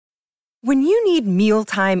When you need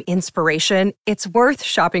mealtime inspiration, it's worth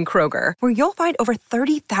shopping Kroger, where you'll find over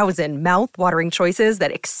 30,000 mouth-watering choices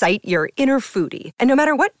that excite your inner foodie. And no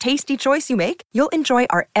matter what tasty choice you make, you'll enjoy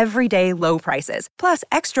our everyday low prices, plus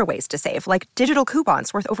extra ways to save, like digital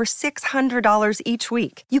coupons worth over $600 each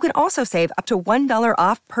week. You can also save up to $1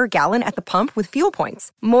 off per gallon at the pump with fuel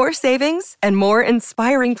points. More savings and more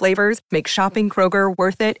inspiring flavors make shopping Kroger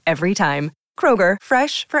worth it every time. Kroger,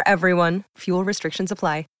 fresh for everyone. Fuel restrictions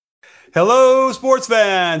apply. Hello, sports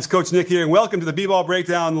fans. Coach Nick here, and welcome to the B-Ball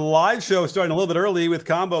Breakdown live show, starting a little bit early with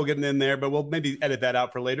Combo getting in there, but we'll maybe edit that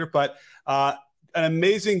out for later. But an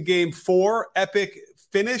amazing Game 4, epic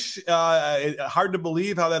finish. Hard to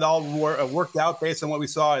believe how that all worked out based on what we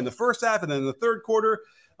saw in the first half and then in the third quarter.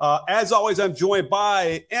 As always, I'm joined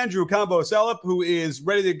by Andrew Combo Salop, who is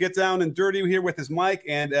ready to get down and dirty here with his mic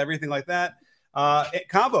and everything like that.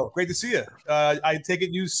 Combo, great to see you. I take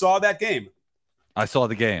it you saw that game. I saw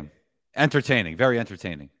the game. Entertaining, very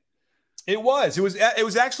entertaining. It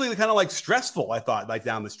was actually kind of like stressful, I thought, like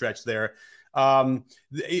down the stretch there.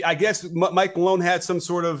 I guess Mike Malone had some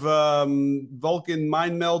sort of Vulcan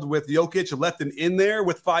mind meld with Jokic, left him in there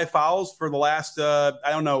with 5 fouls for the last, I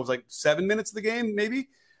don't know, it was like 7 minutes of the game, maybe.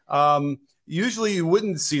 Usually you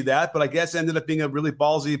wouldn't see that, but I guess ended up being a really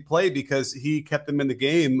ballsy play because he kept them in the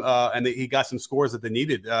game and he got some scores that they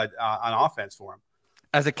needed on offense for him.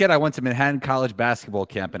 As a kid, I went to Manhattan College basketball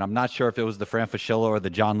camp, and I'm not sure if it was the Fran Fraschilla or the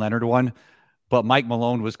John Leonard one, but Mike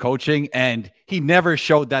Malone was coaching, and he never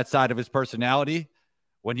showed that side of his personality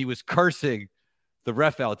when he was cursing the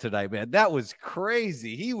ref out tonight, man. That was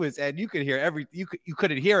crazy. He was, and you could hear you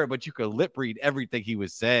couldn't hear it, but you could lip read everything he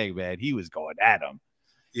was saying, man. He was going at him.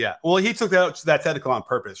 Yeah. Well, he took that technical on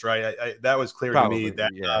purpose, right? That was clear Probably, to me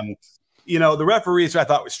that, yeah. The referees, I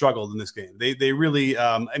thought, struggled in this game. They really,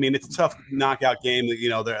 it's a tough knockout game.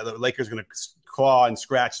 The Lakers are going to claw and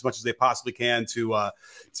scratch as much as they possibly can to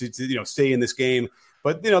stay in this game.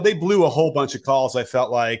 But, they blew a whole bunch of calls, I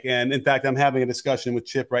felt like. And, in fact, I'm having a discussion with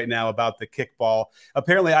Chip right now about the kickball.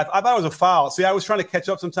 Apparently, I thought it was a foul. See, I was trying to catch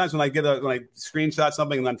up sometimes when I screenshot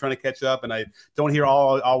something and I'm trying to catch up and I don't hear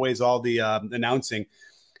always all the announcing.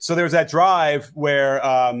 So there was that drive where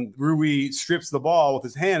Rui strips the ball with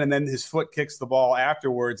his hand, and then his foot kicks the ball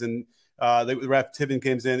afterwards. And the ref Tibbin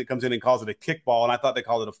comes in and calls it a kickball, and I thought they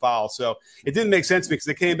called it a foul. So it didn't make sense to me because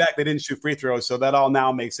they came back, they didn't shoot free throws, so that all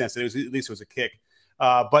now makes sense. At least it was a kick.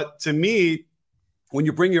 But to me, when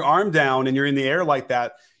you bring your arm down and you're in the air like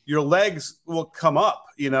that, your legs will come up.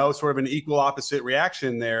 Sort of an equal opposite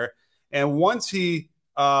reaction there. And once he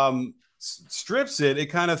strips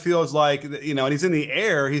it kind of feels like, and he's in the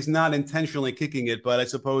air, he's not intentionally kicking it, but I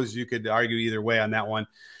suppose you could argue either way on that one.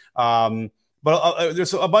 But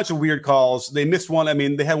there's a bunch of weird calls. They missed one.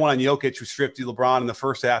 They had one on Jokic who stripped LeBron in the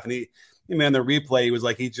first half, and on the replay, he was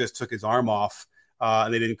like, he just took his arm off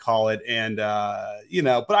and they didn't call it. And,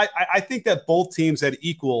 but I think that both teams had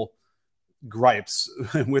equal gripes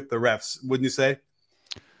with the refs, wouldn't you say?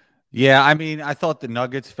 Yeah, I thought the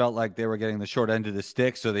Nuggets felt like they were getting the short end of the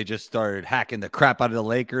stick, so they just started hacking the crap out of the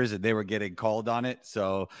Lakers, and they were getting called on it.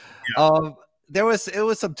 So it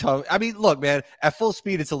was some tough. Look, man, at full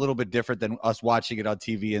speed, it's a little bit different than us watching it on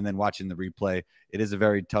TV and then watching the replay. It is a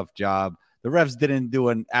very tough job. The refs didn't do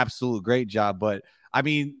an absolute great job, but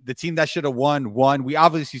the team that should have won. We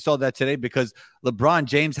obviously saw that today because LeBron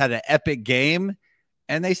James had an epic game.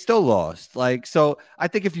 And they still lost. So I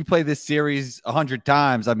think if you play this series 100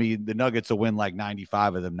 times, the Nuggets will win like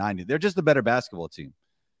 95 of them, 90. They're just a better basketball team.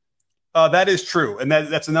 That is true. And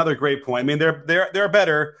that's another great point. They're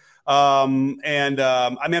better. I'm trying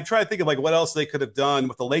to think of like what else they could have done,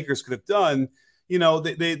 what the Lakers could have done.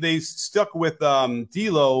 They stuck with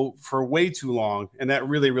D'Lo for way too long, and that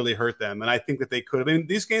really, really hurt them. And I think that they could have.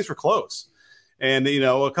 These games were close. And,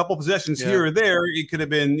 a couple possessions here or there, it could have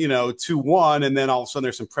been, 2-1. And then all of a sudden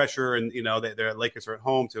there's some pressure and, the Lakers are at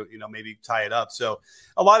home to, maybe tie it up. So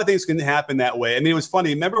a lot of things can happen that way. It was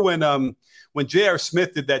funny. Remember when J.R.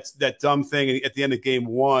 Smith did that dumb thing at the end of game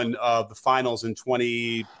 1 of the finals in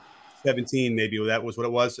 2017, maybe that was what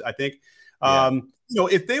it was, I think. Yeah.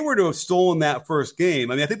 If they were to have stolen that first game,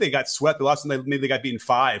 I think they got swept. They lost, maybe they got beaten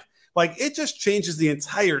 5. It just changes the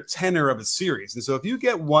entire tenor of a series. And so if you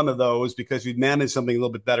get one of those because you'd managed something a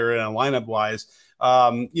little bit better in a lineup wise,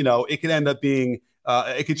 it could end up being,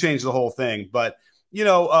 it could change the whole thing. But, it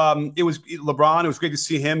was LeBron. It was great to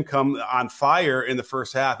see him come on fire in the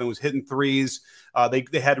first half and was hitting threes. They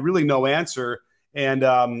had really no answer. And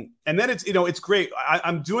then it's great.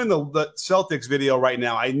 I'm doing the Celtics video right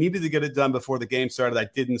now. I needed to get it done before the game started. I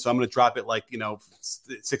didn't. So I'm going to drop it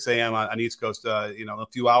 6 a.m. on East Coast, a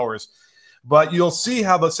few hours. But you'll see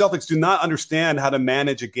how the Celtics do not understand how to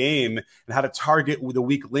manage a game and how to target the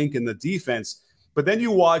weak link in the defense. But then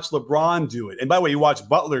you watch LeBron do it. And by the way, you watch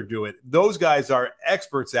Butler do it. Those guys are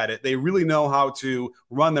experts at it. They really know how to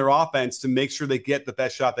run their offense to make sure they get the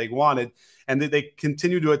best shot they wanted. And they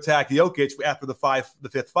continue to attack Jokic after the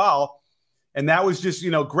fifth foul. And that was just,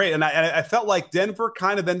 great. And I felt like Denver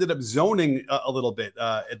kind of ended up zoning a little bit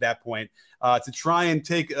at that point to try and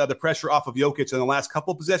take the pressure off of Jokic in the last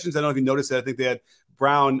couple of possessions. I don't know if you noticed that. I think they had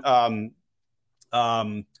Brown.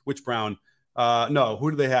 Which Brown? No,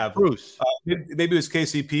 who do they have? Bruce. Maybe it was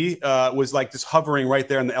KCP. Was like just hovering right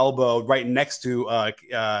there on the elbow, right next to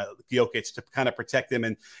Jokic to kind of protect him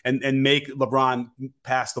and make LeBron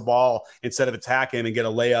pass the ball instead of attack him and get a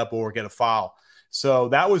layup or get a foul. So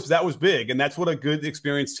that was big, and that's what a good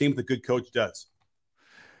experienced team with a good coach does.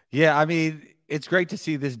 Yeah, I mean, it's great to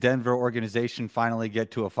see this Denver organization finally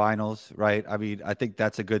get to a finals, right? I mean, I think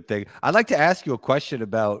that's a good thing. I'd like to ask you a question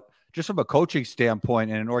about, just from a coaching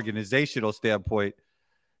standpoint and an organizational standpoint,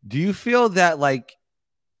 do you feel that like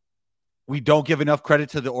we don't give enough credit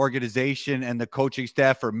to the organization and the coaching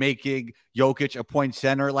staff for making Jokic a point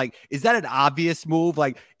center? Like, is that an obvious move?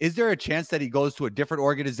 Like, is there a chance that he goes to a different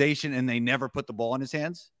organization and they never put the ball in his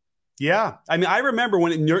hands? Yeah. I mean, I remember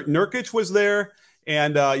when Nurkic was there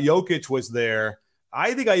and Jokic was there.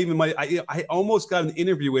 I think I almost got an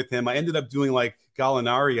interview with him. I ended up doing like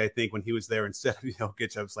Gallinari, I think, when he was there instead of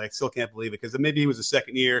Jokic. I was like, still can't believe it, because maybe he was a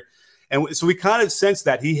second year. And so we kind of sensed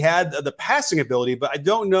that he had the passing ability, but I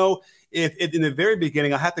don't know if in the very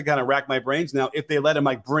beginning, I have to kind of rack my brains now if they let him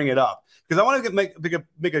like bring it up, because I want to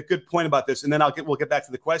make a good point about this, and then we'll get back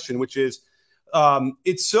to the question, which is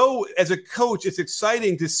it's so, as a coach, it's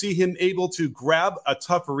exciting to see him able to grab a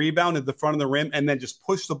tough rebound at the front of the rim and then just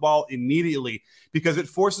push the ball immediately, because it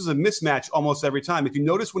forces a mismatch almost every time. If you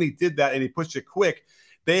notice when he did that and he pushed it quick,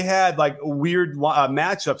 they had like weird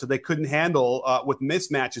matchups that they couldn't handle with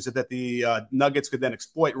mismatches that the Nuggets could then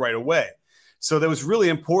exploit right away. So that was really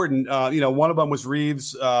important. One of them was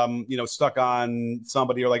Reeves, stuck on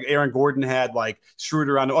somebody, or like Aaron Gordon had like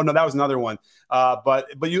Schroeder on. Oh no, that was another one. But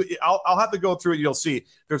I'll have to go through it. You'll see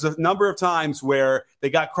there's a number of times where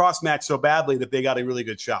they got cross-matched so badly that they got a really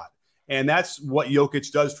good shot. And that's what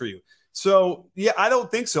Jokic does for you. So, yeah, I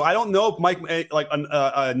don't think so. I don't know if Mike, like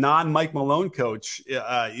a non-Mike Malone coach,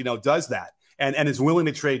 does that and is willing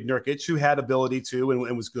to trade Nurkic, who had ability to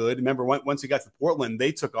and was good. Remember, once he got to Portland,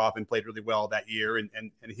 they took off and played really well that year, and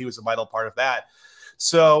he was a vital part of that.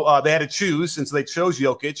 So they had to choose, and so they chose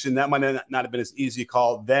Jokic, and that might not have been as easy a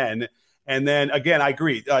call then. And then, again, I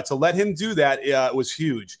agree. To let him do that was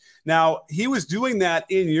huge. Now, he was doing that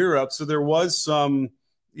in Europe, so there was some,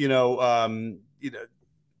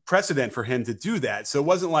 precedent for him to do that. So it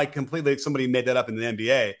wasn't like completely somebody made that up in the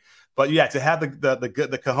NBA. But yeah, to have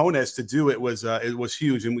the cojones to do it was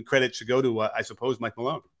huge, and credit should go to I suppose Mike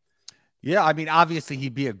Malone. Yeah, I mean, obviously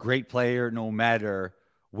he'd be a great player no matter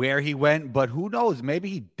where he went, but who knows? Maybe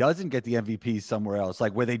he doesn't get the MVP somewhere else,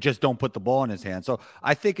 like where they just don't put the ball in his hand. So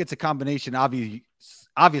I think it's a combination. Obviously,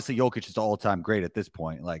 Jokic is all-time great at this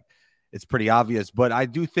point. Like, it's pretty obvious, but I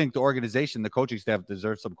do think the organization, the coaching staff,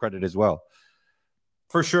 deserves some credit as well.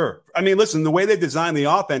 For sure. I mean, listen, the way they designed the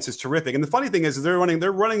offense is terrific. And the funny thing is they're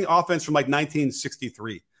running offense from like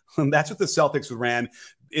 1963. That's what the Celtics ran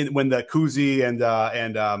when the Cousy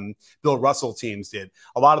and Bill Russell teams did.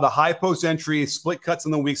 A lot of the high post entry, split cuts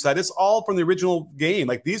on the weak side. It's all from the original game.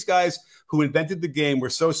 Like, these guys who invented the game were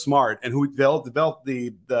so smart, and who developed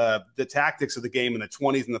the tactics of the game in the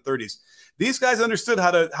 20s and the 30s. These guys understood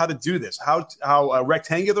how to do this, how a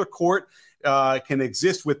rectangular court can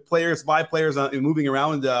exist with five players moving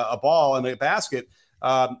around a ball and a basket.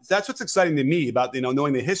 That's what's exciting to me about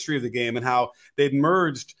knowing the history of the game and how they've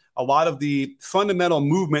merged a lot of the fundamental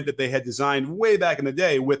movement that they had designed way back in the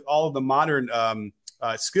day with all of the modern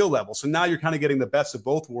skill levels. So now you're kind of getting the best of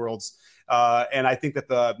both worlds. And I think that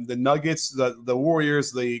the Nuggets, the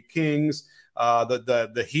Warriors, the Kings,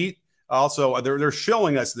 the Heat, also, they're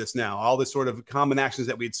showing us this now, all this sort of common actions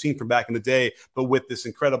that we had seen from back in the day, but with this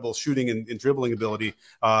incredible shooting and dribbling ability.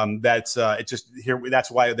 That's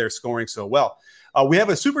why they're scoring so well. We have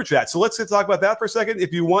a super chat, so let's talk about that for a second.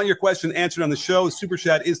 If you want your question answered on the show, super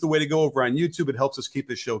chat is the way to go over on YouTube. It helps us keep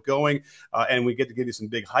the show going, and we get to give you some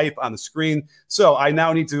big hype on the screen. So I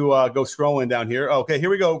now need to go scrolling down here. Okay, here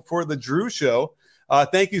we go for the Drew Show.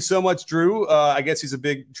 Thank you so much, Drew. I guess he's a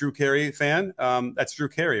big Drew Carey fan. That's Drew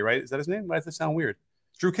Carey, right? Is that his name? Why does that sound weird?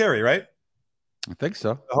 It's Drew Carey, right? I think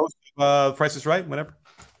so. The host of Price is Right, whatever.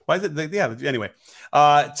 Why is it? Yeah, anyway.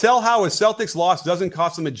 Tell how a Celtics loss doesn't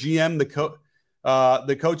cost them a GM.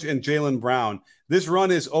 the coach and Jaylen Brown. This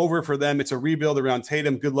run is over for them. It's a rebuild around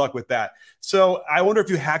Tatum. Good luck with that. So I wonder if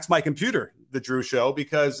you hacked my computer, the Drew Show,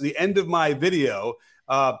 because the end of my video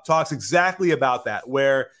talks exactly about that,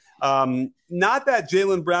 where not that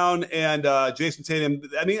Jaylen Brown and Jason Tatum,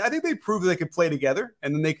 I mean, I think they proved that they could play together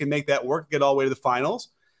and then they can make that work, get all the way to the finals.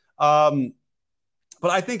 But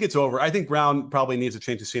I think it's over. I think Brown probably needs to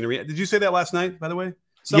change the scenery. Did you say that last night, by the way?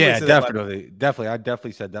 Yeah, definitely. I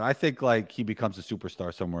definitely said that. I think like he becomes a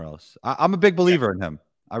superstar somewhere else. I'm a big believer in him.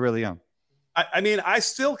 I really am. I mean, I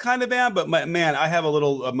still kind of am, but man, I have a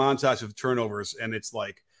little montage of turnovers, and it's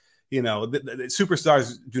like, you know, the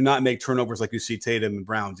superstars do not make turnovers like you see Tatum and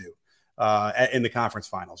Brown do in the conference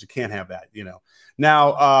finals. You can't have that, you know.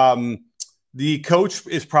 Now, the coach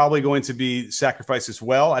is probably going to be sacrificed as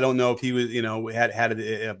well. I don't know if he was, you know, had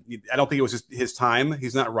it. I don't think it was his time.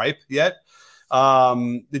 He's not ripe yet.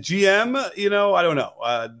 The GM, you know, I don't know.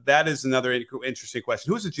 That is another interesting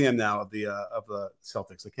question. Who's the GM now of the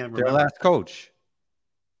Celtics? I can't remember. Their last coach.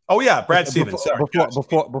 Oh yeah, Brad Stevens.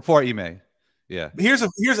 Before Ime. Yeah. Here's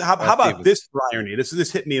how about this irony? This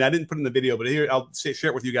hit me, and I didn't put it in the video, but here I'll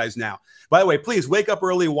share it with you guys now. By the way, please wake up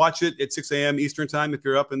early, watch it at 6 a.m. Eastern time if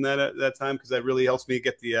you're up in that time, because that really helps me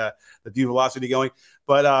get the view velocity going.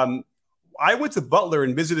 But I went to Butler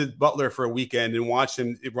and visited Butler for a weekend and watched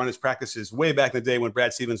him run his practices way back in the day when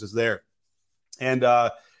Brad Stevens was there. And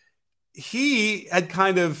he had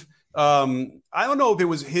kind of, I don't know if it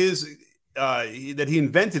was his, that he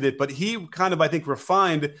invented it, but he kind of, I think,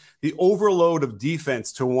 refined the overload of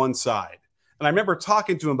defense to one side. And I remember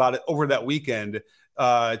talking to him about it over that weekend,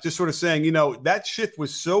 just sort of saying, you know, that shift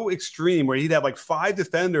was so extreme where he'd have like 5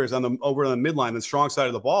 defenders over on the midline, the strong side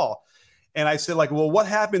of the ball. And I said, like, well, what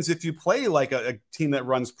happens if you play like a team that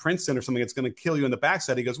runs Princeton or something that's going to kill you in the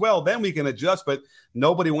backside? He goes, well, then we can adjust, but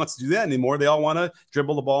nobody wants to do that anymore. They all want to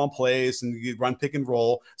dribble the ball in place and run pick and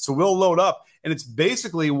roll. So we'll load up. And it's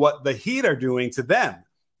basically what the Heat are doing to them.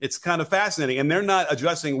 It's kind of fascinating. And they're not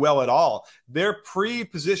adjusting well at all. They're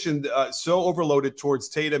pre-positioned so overloaded towards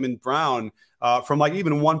Tatum and Brown from like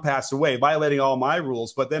even one pass away, violating all my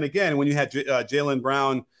rules. But then again, when you had Jaylen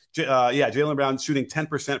Brown shooting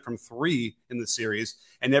 10% from 3 in the series,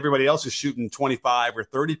 and everybody else is shooting 25 or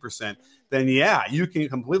 30%, then yeah, you can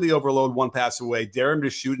completely overload one pass away, dare him to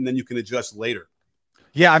shoot, and then you can adjust later.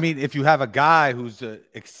 Yeah, I mean, if you have a guy who's an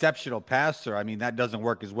exceptional passer, I mean, that doesn't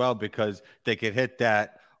work as well because they could hit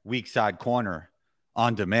that weak side corner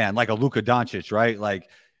on demand, like a Luka Doncic, right? Like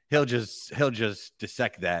he'll just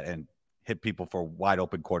dissect that and hit people for wide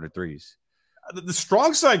open corner threes. The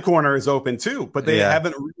strong side corner is open too, but they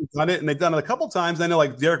haven't really done it, and they've done it a couple times. I know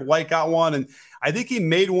like Derek White got one, and I think he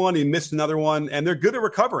made one, he missed another one, and they're good at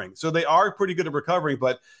recovering. So they are pretty good at recovering,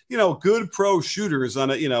 but you know, good pro shooters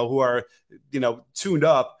on it, you know, who are, you know, tuned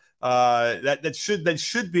up, that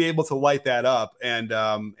should be able to light that up, and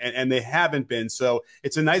they haven't been. So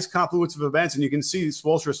it's a nice confluence of events, and you can see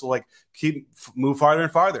Spoelstra like move farther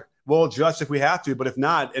and farther. We'll adjust if we have to, but if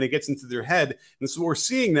not, and it gets into their head. And this is what we're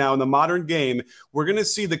seeing now in the modern game. We're going to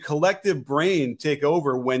see the collective brain take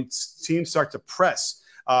over when teams start to press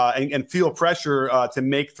and feel pressure to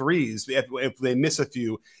make threes. If they miss a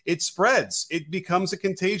few, it spreads. It becomes a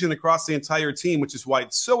contagion across the entire team, which is why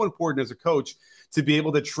it's so important as a coach to be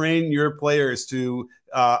able to train your players to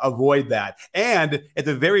avoid that. And at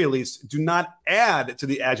the very least, do not add to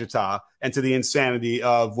the agita and to the insanity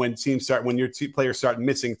of when your players start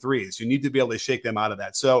missing threes. You need to be able to shake them out of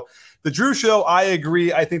that. So the Drew Show, I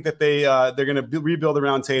agree. I think that they're going to rebuild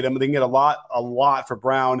around Tatum. They can get a lot for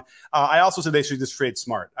Brown. I also said they should just trade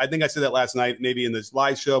Smart. I think I said that last night, maybe in this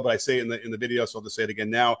live show, but I say it in the video, so I'll just say it again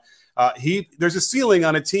now. There's a ceiling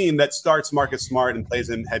on a team that starts Marcus Smart and plays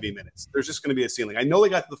in heavy minutes. There's just going to be a ceiling. I know they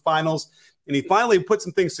got to the finals and he finally put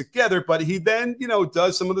some things together, but he then, you know,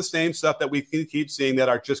 does some of the same stuff that we can keep seeing that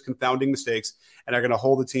are just confounding mistakes and are going to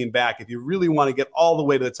hold the team back. If you really want to get all the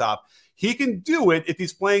way to the top, he can do it if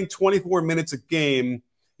he's playing 24 minutes a game,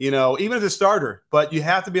 you know, even as a starter, but you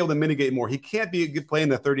have to be able to mitigate more. He can't be playing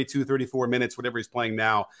the 32, 34 minutes, whatever he's playing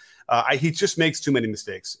now. He just makes too many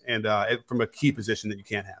mistakes, and from a key position that you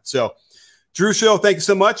can't have. So, Drew Show, thank you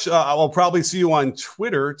so much. I'll probably see you on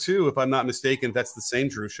Twitter, too, if I'm not mistaken. That's the same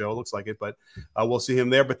Drew Show. It looks like it, but we'll see him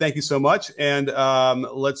there. But thank you so much. And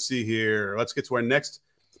let's see here. Let's get to our next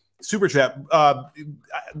super chat.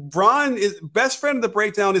 Bron is best friend of the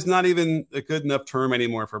breakdown is not even a good enough term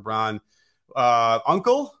anymore for Bron.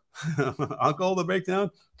 Uncle? Uncle the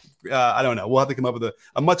breakdown? I don't know. We'll have to come up with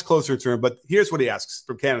a much closer term. But here's what he asks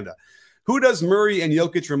from Canada. Who does Murray and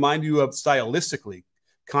Jokic remind you of stylistically?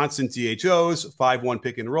 constant DHOs, 5-1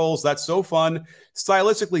 pick and rolls. That's so fun.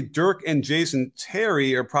 Stylistically, Dirk and Jason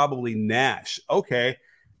Terry are probably Nash. Okay.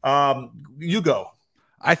 You go.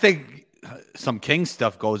 I think some King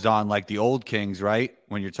stuff goes on, like the old Kings, right?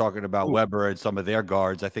 When you're talking about Weber and some of their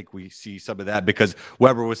guards, I think we see some of that because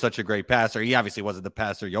Weber was such a great passer. He obviously wasn't the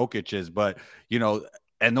passer Jokic is, but,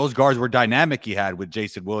 and those guards were dynamic he had with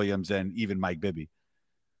Jason Williams and even Mike Bibby.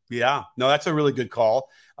 Yeah, no, that's a really good call.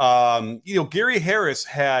 Gary Harris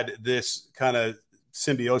had this kind of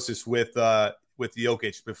symbiosis with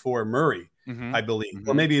Jokic before Murray, I believe,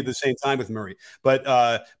 or maybe at the same time with Murray.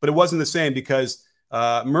 But it wasn't the same because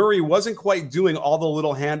Murray wasn't quite doing all the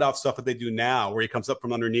little handoff stuff that they do now, where he comes up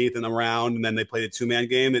from underneath and around, and then they play the two-man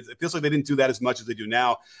game. It feels like they didn't do that as much as they do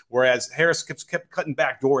now, whereas Harris kept cutting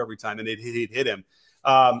back door every time, and he'd hit him.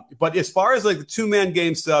 But as far as like the two-man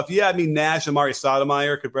game stuff, yeah, I mean, Nash and Amari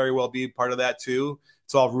Stoudemire could very well be part of that too.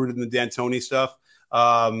 It's all rooted in the D'Antoni stuff.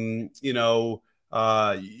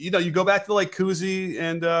 You go back to like Kuzi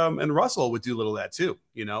and Russell would do a little of that too,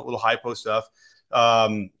 a little high post stuff.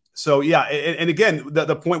 So yeah, and again,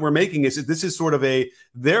 the point we're making is that this is sort of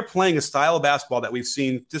they're playing a style of basketball that we've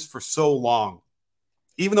seen just for so long.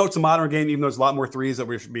 Even though it's a modern game, even though there's a lot more threes that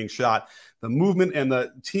were being shot, the movement and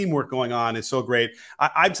the teamwork going on is so great.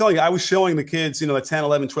 I'm telling you, I was showing the kids, the 10,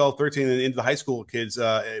 11, 12, 13, and into the high school kids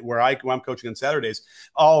where I'm coaching on Saturdays,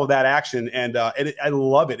 all of that action. And I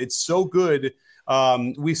love it. It's so good.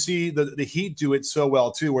 We see the Heat do it so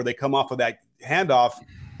well, too, where they come off of that handoff.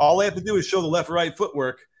 All they have to do is show the left-right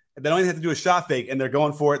footwork. They don't even have to do a shot fake, and they're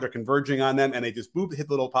going for it. They're converging on them, and they just hit the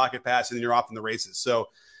little pocket pass, and you're off in the races. So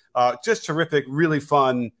just terrific, really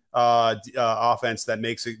fun offense that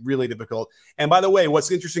makes it really difficult. And by the way,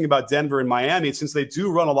 what's interesting about Denver and Miami, since they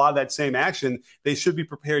do run a lot of that same action, they should be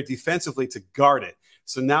prepared defensively to guard it.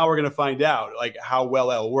 So now we're going to find out like how well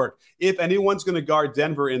that'll work. If anyone's going to guard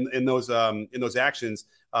Denver in those actions,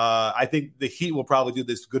 I think the Heat will probably do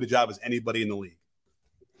this good a job as anybody in the league.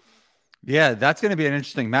 Yeah, that's going to be an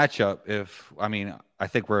interesting matchup. I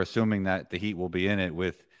think we're assuming that the Heat will be in it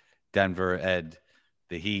with Denver and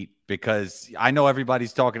the Heat, because I know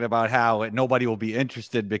everybody's talking about how nobody will be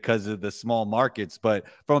interested because of the small markets, but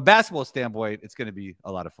from a basketball standpoint, it's going to be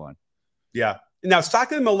a lot of fun. Yeah. Now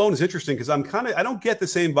Stockton and Malone is interesting because I don't get the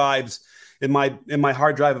same vibes in my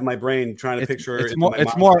hard drive of my brain trying to picture. It's more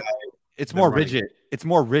rigid. It's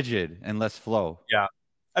more rigid and less flow. Yeah.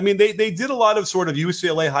 I mean, they did a lot of sort of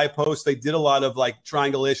UCLA high post. They did a lot of like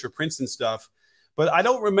triangle-ish or Princeton stuff, but I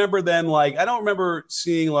don't remember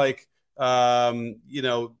seeing like,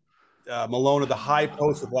 Malone at the high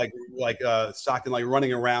post with like Stockton like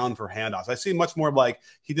running around for handoffs. I see much more of like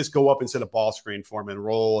he just go up and set a ball screen for him and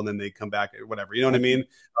roll, and then they come back or whatever. You know what I mean?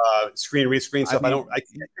 Screen, rescreen stuff. I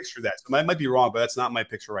can't picture that. So I might be wrong, but that's not my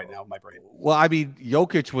picture right now in my brain. Well, I mean,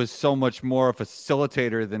 Jokic was so much more of a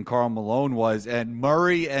facilitator than Karl Malone was, and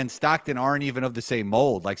Murray and Stockton aren't even of the same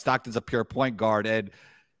mold. Like Stockton's a pure point guard, and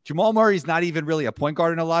Jamal Murray's not even really a point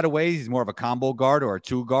guard in a lot of ways. He's more of a combo guard or a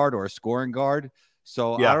two guard or a scoring guard.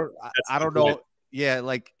 So yeah, I don't know. Yeah,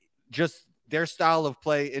 like just their style of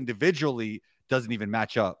play individually doesn't even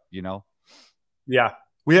match up, Yeah.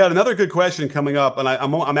 We had another good question coming up, and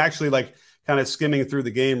I'm actually like kind of skimming through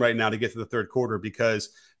the game right now to get to the third quarter, because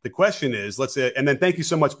the question is, and then thank you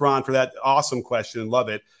so much, Bron, for that awesome question. Love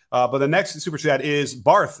it. But the next super chat is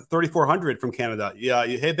Barth, 3,400 from Canada. Yeah.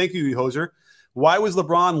 Hey, thank you, Hoser. Why was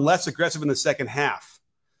LeBron less aggressive in the second half?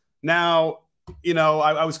 Now,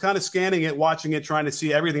 I was kind of scanning it, watching it, trying to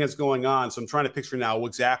see everything that's going on. So I'm trying to picture now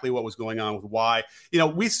exactly what was going on with why.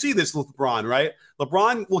 We see this with LeBron, right?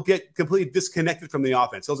 LeBron will get completely disconnected from the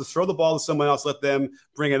offense. He'll just throw the ball to someone else, let them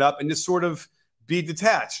bring it up, and just sort of be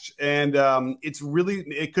detached. And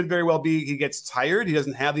it could very well be he gets tired. He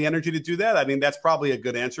doesn't have the energy to do that. I mean, that's probably a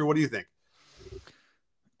good answer. What do you think?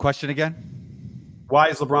 Question again? Why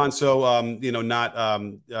is LeBron so, not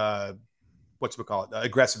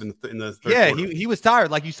aggressive in the third quarter? He was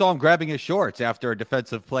tired. Like you saw him grabbing his shorts after a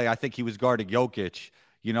defensive play. I think he was guarding Jokic,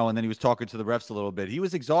 and then he was talking to the refs a little bit. He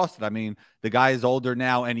was exhausted. I mean, the guy is older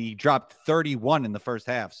now, and he dropped 31 in the first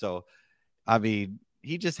half. So, I mean,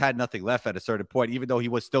 he just had nothing left at a certain point, even though he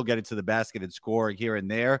was still getting to the basket and scoring here and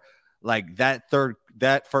there. Like that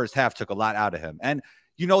first half took a lot out of him. And,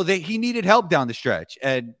 he needed help down the stretch,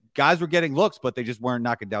 and guys were getting looks, but they just weren't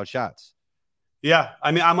knocking down shots. Yeah,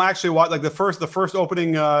 I mean, I'm actually watching like the first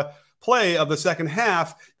opening play of the second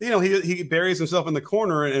half. He buries himself in the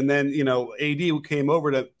corner, and then AD came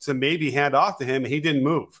over to maybe hand off to him, and he didn't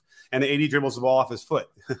move, and AD dribbles the ball off his foot.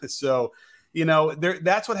 So,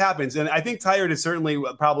 that's what happens. And I think tired is certainly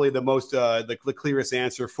probably the most the clearest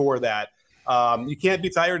answer for that. You can't be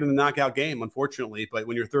tired in a knockout game, unfortunately. But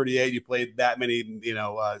when you're 38, you played that many,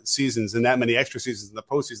 seasons and that many extra seasons in the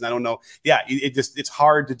postseason. I don't know. Yeah, it's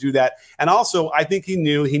hard to do that. And also, I think he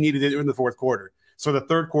knew he needed it in the fourth quarter. So the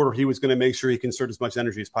third quarter, he was going to make sure he conserved as much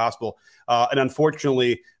energy as possible. And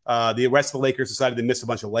unfortunately, the rest of the Lakers decided to miss a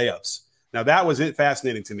bunch of layups. Now that was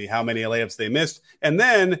fascinating to me, how many layups they missed. And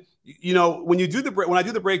then, when I do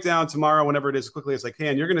the breakdown tomorrow, whenever it is, as quickly as I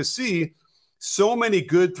can, you're going to see so many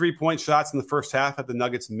good 3-point shots in the first half that the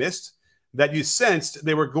Nuggets missed that you sensed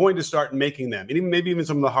they were going to start making them, and maybe even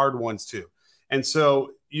some of the hard ones too. And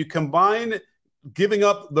so you combine giving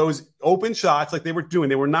up those open shots like they were doing.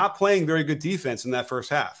 They were not playing very good defense in that first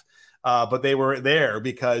half, but they were there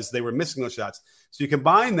because they were missing those shots. So you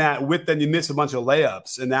combine that with then you miss a bunch of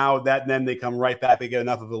layups, and now then they come right back. They get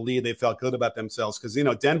enough of a lead. They felt good about themselves because,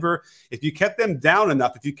 Denver, if you kept them down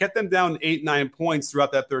enough, if you kept them down 8-9 points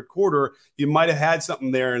throughout that third quarter, you might have had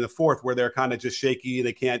something there in the fourth where they're kind of just shaky.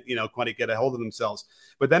 They can't, quite get a hold of themselves.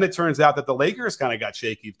 But then it turns out that the Lakers kind of got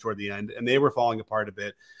shaky toward the end, and they were falling apart a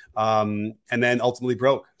bit, and then ultimately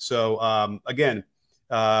broke. So again,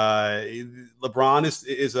 LeBron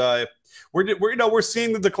is we're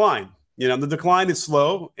seeing the decline. The decline is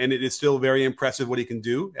slow, and it is still very impressive what he can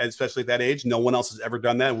do, especially at that age. No one else has ever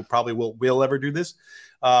done that. We probably will ever do this,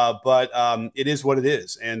 but it is what it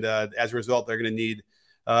is. And as a result, they're going to need,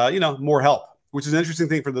 more help, which is an interesting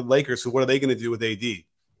thing for the Lakers. So what are they going to do with AD?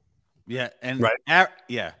 Yeah, and right.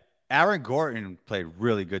 Aaron Gordon played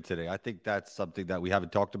really good today. I think that's something that we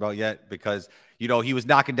haven't talked about yet because, he was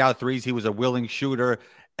knocking down threes. He was a willing shooter.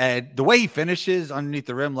 And the way he finishes underneath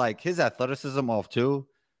the rim, like his athleticism off too,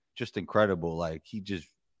 just incredible. Like he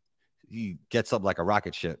gets up like a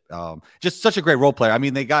rocket ship. Just such a great role player. I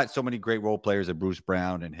mean, they got so many great role players at Bruce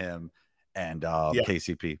Brown and him and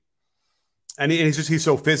KCP. And he's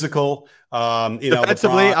so physical.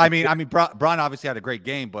 Defensively, LeBron, Bron obviously had a great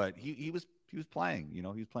game, but he was playing. He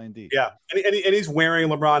was playing deep. Yeah, and he's wearing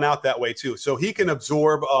LeBron out that way too, so he can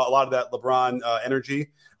absorb a lot of that LeBron energy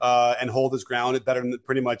and hold his ground better than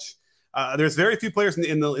pretty much. There's very few players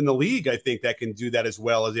in the league, I think, that can do that as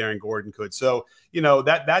well as Aaron Gordon could. So,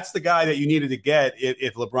 that's the guy that you needed to get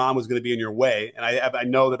if LeBron was going to be in your way. And I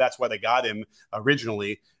know that's why they got him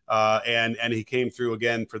originally. And he came through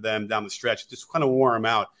again for them down the stretch, just kind of wore him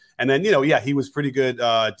out. And then, he was pretty good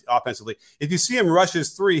offensively. If you see him rush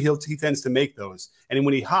his three, he tends to make those. And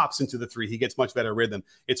when he hops into the three, he gets much better rhythm.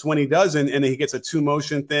 It's when he doesn't, and he gets a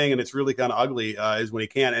 2-motion thing, and it's really kind of ugly is when he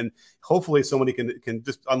can. And hopefully somebody can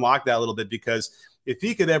just unlock that a little bit, because if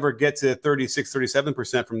he could ever get to 36,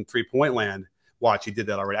 37% from three-point land, watch, he did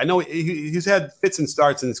that already. I know he's had fits and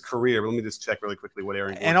starts in his career. But let me just check really quickly what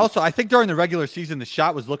Aaron. And also, I think during the regular season, the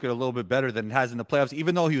shot was looking a little bit better than it has in the playoffs.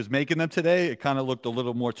 Even though he was making them today, it kind of looked a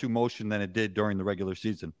little more 2-motion than it did during the regular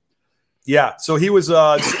season. Yeah, so he was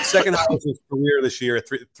second highest in his career this year at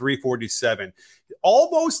 347.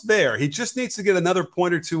 Almost there. He just needs to get another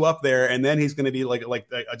point or two up there, and then he's going to be like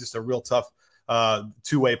just a real tough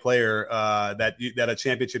two-way player that a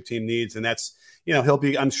championship team needs, and that's.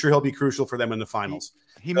 I'm sure he'll be crucial for them in the finals.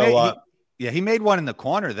 He made one in the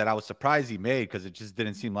corner that I was surprised he made because it just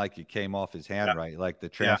didn't seem like it came off his hand right. Like the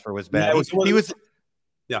transfer was bad.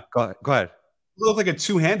 Yeah, Go ahead. It looked like a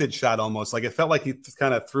two-handed shot almost. Like it felt like he just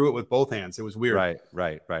kind of threw it with both hands. It was weird.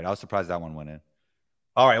 Right. I was surprised that one went in.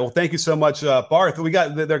 All right. Well, thank you so much, Barth.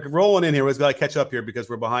 They're rolling in here. We've got to catch up here because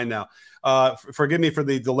we're behind now. Forgive me for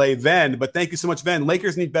the delay, Ven, but thank you so much, Ven.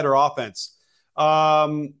 Lakers need better offense.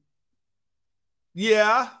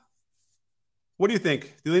 Yeah. What do you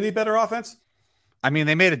think? Do they need better offense? I mean,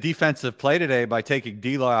 they made a defensive play today by taking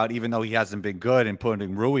D'Lo out, even though he hasn't been good, and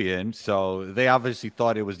putting Rui in. So they obviously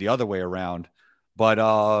thought it was the other way around. But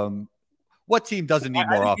what team doesn't need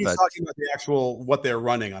more offense? He's talking about the actual what they're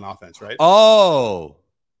running on offense, right? Oh,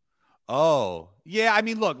 yeah. I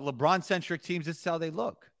mean, look, LeBron-centric teams, this is how they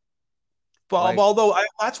look. Although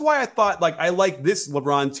that's why I thought I like this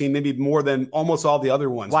LeBron team maybe more than almost all the other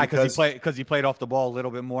ones. Why? Because he played off the ball a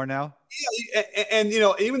little bit more now. Yeah, and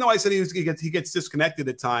even though I said he gets disconnected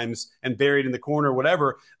at times and buried in the corner or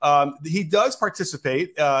whatever, he does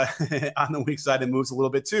participate on the weak side and moves a little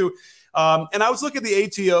bit too. And I was looking at the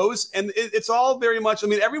ATOs, and it's all very much. I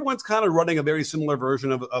mean, everyone's kind of running a very similar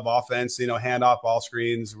version of offense. Handoff, ball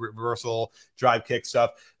screens, reversal, drive kick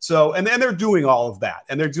stuff. So, and then they're doing all of that,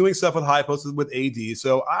 and they're doing stuff with high posts with AD.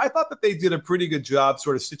 So, I thought that they did a pretty good job,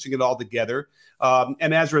 sort of stitching it all together.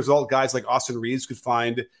 And as a result, guys like Austin Reeves could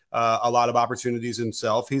find a lot of opportunities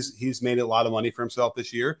himself. He's made a lot of money for himself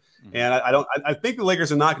this year, and I think the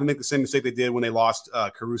Lakers are not going to make the same mistake they did when they lost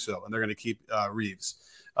Caruso, and they're going to keep Reeves.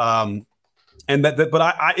 And but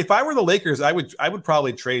if I were the Lakers, I would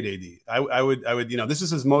probably trade AD. I would, this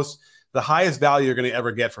is the highest value you're going to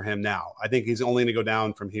ever get for him now. I think he's only going to go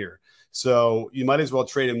down from here. So you might as well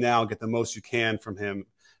trade him now and get the most you can from him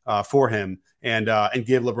for him, and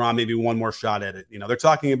give LeBron maybe one more shot at it. They're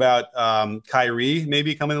talking about Kyrie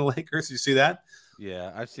maybe coming to the Lakers. You see that?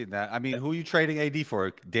 Yeah, I've seen that. I mean, who are you trading AD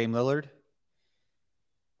for? Dame Lillard?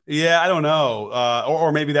 Yeah, I don't know.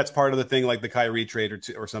 Or maybe that's part of the thing, like the Kyrie trade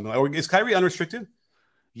or something. Or is Kyrie unrestricted?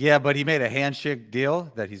 Yeah, but he made a handshake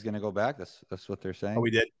deal that he's going to go back. That's what they're saying. Oh,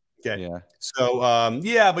 we did. Okay. Yeah. So,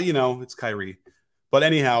 yeah, but it's Kyrie. But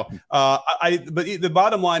anyhow, but the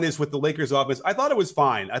bottom line is with the Lakers offense, I thought it was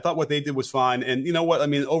fine. I thought what they did was fine. And you know what? I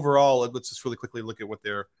mean, overall, let's just really quickly look at what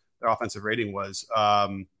their offensive rating was.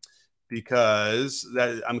 Because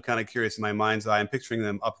I'm kind of curious in my mind's eye. I'm picturing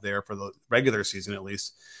them up there for the regular season, at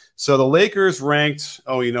least. So the Lakers ranked,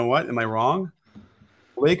 oh, you know what? Am I wrong?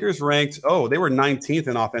 Lakers ranked, they were 19th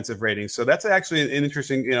in offensive rating. So that's actually an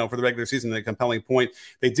interesting, for the regular season, a compelling point.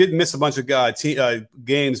 They did miss a bunch of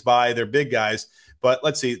games by their big guys. But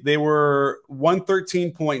let's see, they were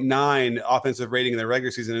 113.9 offensive rating in the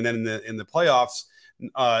regular season. And then in the playoffs,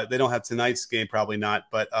 they don't have tonight's game, probably not.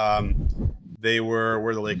 But they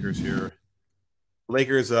were the Lakers here.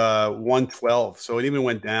 Lakers 112, so it even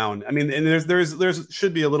went down. I mean, and there's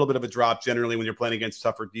should be a little bit of a drop generally when you're playing against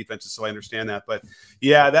tougher defenses, so I understand that. But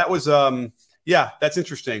yeah, that was that's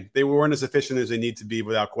interesting. They weren't as efficient as they need to be,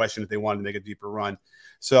 without question, if they wanted to make a deeper run.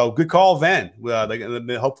 So good call, Van.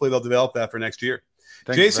 Hopefully they'll develop that for next year.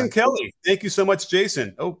 Thanks, Jason Kelly, thank you so much,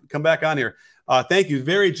 Jason. Oh, come back on here. Thank you.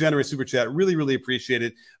 Very generous super chat. Really, really appreciate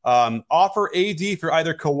it. Offer AD for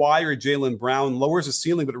either Kawhi or Jaylen Brown. Lowers the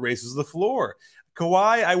ceiling, but raises the floor.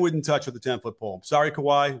 Kawhi, I wouldn't touch with a 10-foot pole. Sorry,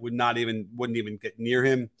 Kawhi. Wouldn't even get near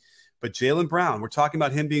him. But Jaylen Brown, we're talking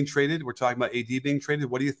about him being traded. We're talking about AD being traded.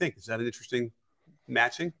 What do you think? Is that an interesting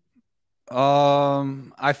matching?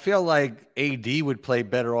 I feel like AD would play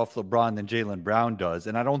better off LeBron than Jaylen Brown does.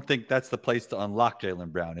 And I don't think that's the place to unlock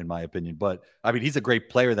Jaylen Brown, in my opinion. But I mean, he's a great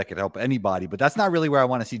player that could help anybody, but that's not really where I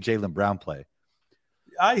want to see Jaylen Brown play.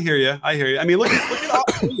 I hear you. I mean, look at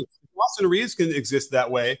Austin Reeves. Austin Reeves can exist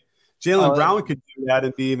that way. Jaylen Brown could do that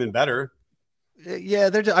and be even better. Yeah,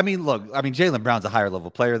 Jaylen Brown's a higher level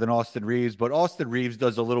player than Austin Reeves, but Austin Reeves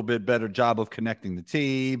does a little bit better job of connecting the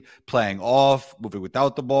team, playing off, moving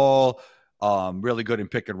without the ball. Really good in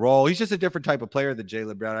pick and roll. He's just a different type of player than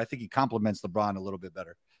Jaylen Brown. I think he complements LeBron a little bit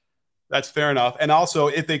better. That's fair enough. And also,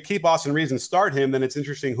 if they keep Austin Reeves and start him, then it's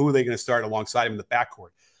interesting who they're going to start alongside him in the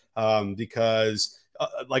backcourt. Because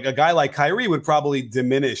like a guy like Kyrie would probably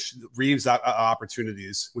diminish Reeves'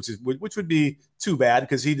 opportunities, which would be too bad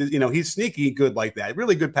because he's sneaky good like that.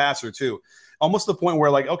 Really good passer too. Almost to the point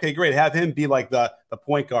where, like, okay, great, have him be like the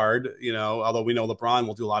point guard, although we know LeBron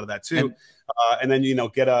will do a lot of that too. And then,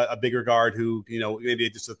 get a bigger guard who, maybe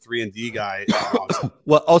just a 3-and-D guy.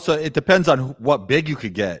 Well, also, it depends on what big you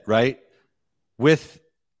could get, right? With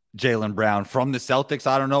Jaylen Brown from the Celtics,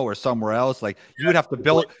 I don't know, or somewhere else. Like you would have to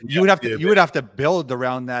build, you would have to build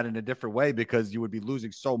around that in a different way because you would be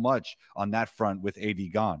losing so much on that front with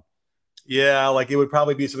AD gone. Yeah, like it would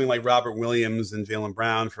probably be something like Robert Williams and Jaylen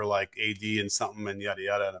Brown for like AD and something and yada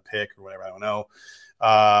yada and a pick or whatever. I don't know.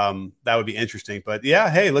 That would be interesting. But yeah,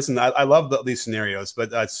 hey, listen, I love these scenarios,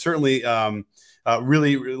 but certainly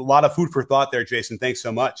really a lot of food for thought there, Jason. Thanks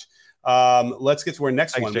so much. Let's get to our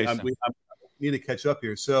next one. I need to catch up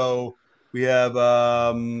here. So we have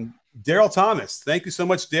Daryl Thomas. Thank you so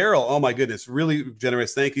much, Daryl. Oh my goodness, really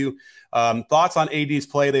generous. Thank you. Thoughts on AD's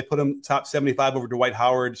play? They put him top 75 over Dwight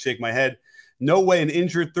Howard. Shake my head. No way an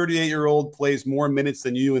injured 38-year-old plays more minutes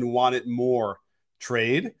than you and want it more.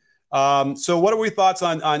 Trade. So what are your thoughts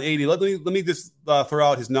on AD? Let me just throw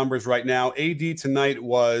out his numbers right now. AD tonight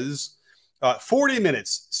was 40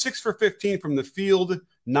 minutes, 6 for 15 from the field,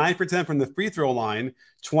 9 for 10 from the free throw line,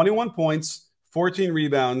 21 points, 14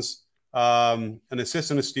 rebounds, an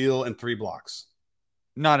assist and a steal, and 3 blocks.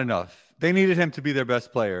 Not enough. They needed him to be their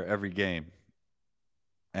best player every game,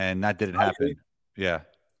 and that didn't happen. Yeah.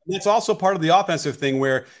 And that's also part of the offensive thing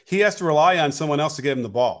where he has to rely on someone else to get him the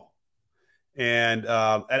ball. And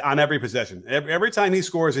on every possession, every time he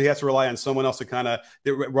scores, he has to rely on someone else to kind of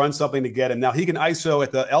run something to get him. Now he can ISO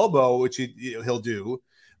at the elbow, which he'll do.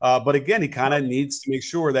 But again, he kind of needs to make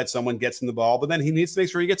sure that someone gets him the ball, but then he needs to make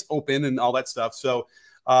sure he gets open and all that stuff. So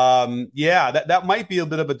that might be a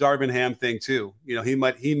bit of a Darvin Ham thing too. He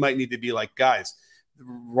might need to be like, guys,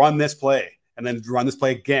 run this play and then run this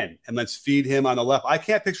play again. And let's feed him on the left. I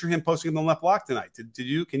can't picture him posting on the left block tonight. Did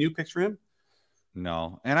you, can you picture him?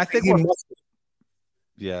 No. And I think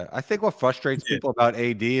I think what frustrates people about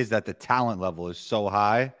AD is that the talent level is so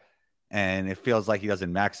high and it feels like he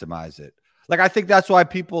doesn't maximize it. Like, I think that's why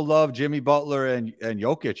people love Jimmy Butler and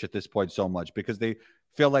Jokic at this point so much, because they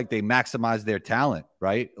feel like they maximize their talent,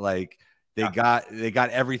 right? Like they got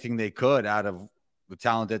everything they could out of the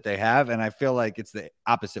talent that they have, and I feel like it's the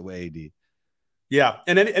opposite with AD. Yeah,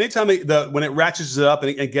 and anytime when it ratchets it up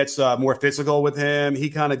and it gets more physical with him, he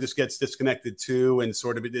kind of just gets disconnected too, and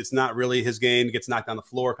sort of it's not really his game. He gets knocked on the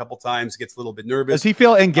floor a couple times, gets a little bit nervous. Does he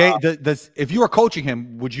feel engaged? If you were coaching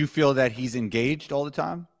him, would you feel that he's engaged all the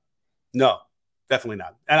time? No, definitely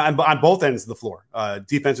not. And on both ends of the floor,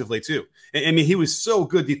 defensively too. I mean, he was so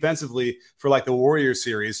good defensively for like the Warriors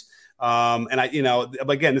series. And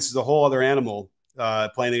again, this is a whole other animal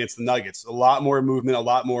playing against the Nuggets. A lot more movement, a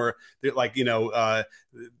lot more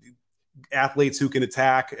athletes who can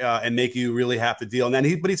attack and make you really have to deal. And then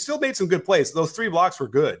he still made some good plays. Those 3 blocks were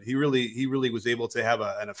good. He really was able to have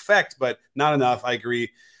an effect, but not enough. I agree.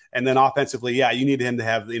 And then offensively, yeah, you need him to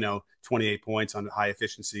have 28 points on high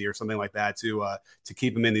efficiency or something like that to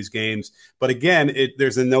keep him in these games. But again,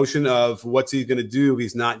 there's a notion of what's he going to do if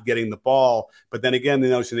he's not getting the ball. But then again, the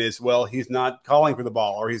notion is, well, he's not calling for the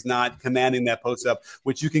ball, or he's not commanding that post up,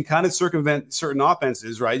 which you can kind of circumvent certain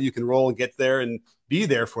offenses, right? You can roll and get there and be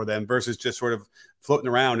there for them versus just sort of floating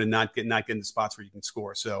around and not getting the spots where you can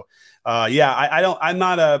score. So, I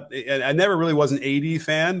never really was an AD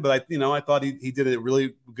fan, but I thought he did a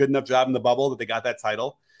really good enough job in the bubble that they got that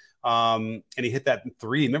title. And he hit that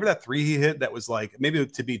 3. Remember that 3 he hit? That was like maybe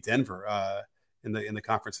to beat Denver in the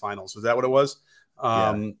conference finals. Was that what it was?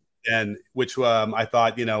 And which I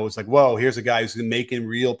thought, was like, whoa, here's a guy who's making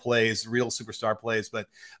real plays, real superstar plays. But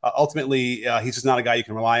ultimately, he's just not a guy you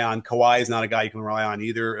can rely on. Kawhi is not a guy you can rely on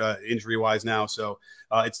either, injury wise now. So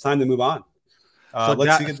it's time to move on.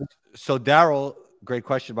 So Daryl, great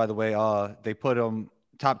question, by the way. They put him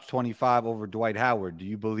top 25 over Dwight Howard. Do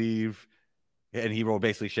you believe? And he wrote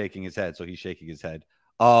basically shaking his head. So he's shaking his head.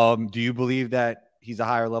 Do you believe that he's a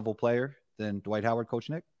higher level player than Dwight Howard,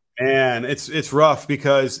 Coach Nick? And it's rough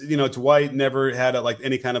because, Dwight never had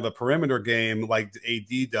any kind of a perimeter game like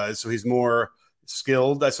AD does. So he's more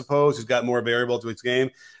skilled, I suppose. He's got more variable to his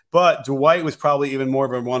game. But Dwight was probably even more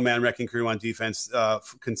of a one-man wrecking crew on defense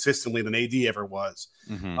consistently than AD ever was.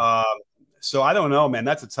 Mm-hmm. So I don't know, man.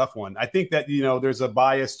 That's a tough one. I think that, there's a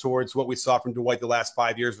bias towards what we saw from Dwight the last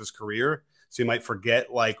 5 years of his career. So you might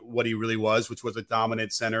forget what he really was, which was a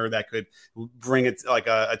dominant center that could bring it like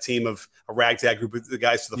a team of a ragtag group of the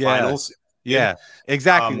guys to the finals. Yeah,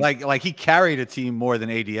 exactly. Like he carried a team more than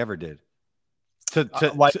AD ever did. To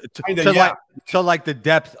the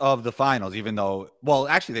depth of the finals, even though, well,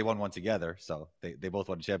 actually they won one together, so they both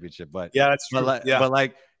won a championship. But yeah, that's true. But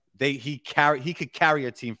he could carry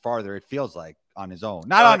a team farther. It feels like on his own,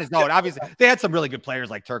 not on his own. Obviously, they had some really good players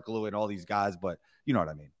like Turkoglu and all these guys, but you know what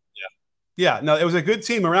I mean. Yeah, no, it was a good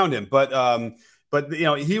team around him, but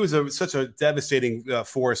he was such a devastating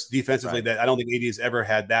force defensively that I don't think AD has ever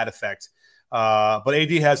had that effect. But AD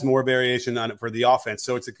has more variation on it for the offense,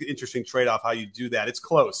 so it's an interesting trade-off how you do that. It's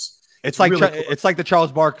close. It's like really close. It's like the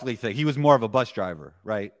Charles Barkley thing. He was more of a bus driver,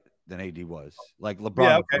 right, than AD was. Like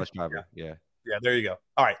LeBron was a bus driver. Yeah, there you go.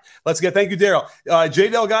 All right, thank you, Daryl. J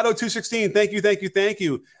Delgado 216. Thank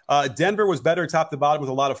you. Denver was better top to bottom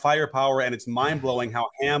with a lot of firepower, and it's mind blowing how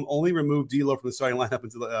Ham only removed D'Lo from the starting lineup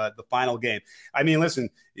into the final game. I mean,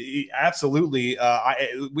 listen, absolutely.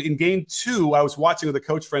 In game 2, I was watching with a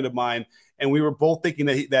coach friend of mine, and we were both thinking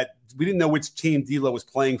that we didn't know which team D'Lo was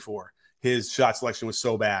playing for. His shot selection was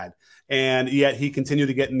so bad, and yet he continued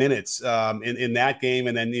to get minutes in that game,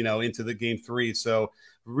 and then into the game 3. So.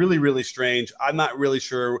 Really, really strange. I'm not really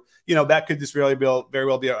sure. That could just very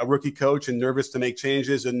well be a rookie coach and nervous to make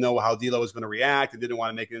changes and know how D'Lo was going to react and didn't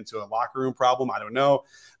want to make it into a locker room problem. I don't know.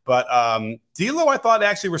 But D'Lo, I thought,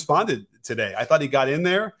 actually responded today. I thought he got in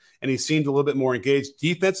there and he seemed a little bit more engaged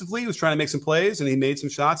defensively. He was trying to make some plays and he made some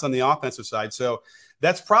shots on the offensive side. So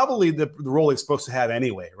that's probably the role he's supposed to have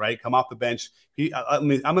anyway, right? Come off the bench. I'm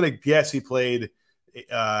going to guess he played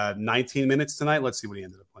 19 minutes tonight. Let's see what he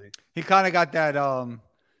ended up playing. He kind of got that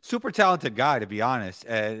super talented guy, to be honest.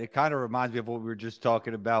 And it kind of reminds me of what we were just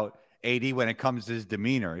talking about AD when it comes to his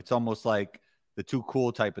demeanor. It's almost like the too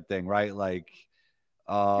cool type of thing, right? Like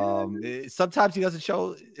sometimes he doesn't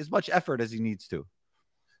show as much effort as he needs to.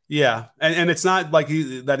 Yeah, and it's not like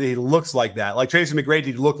he looks like that. Like Tracy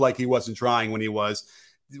McGrady looked like he wasn't trying when he was.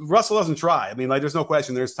 Russell doesn't try. I mean, like, there's no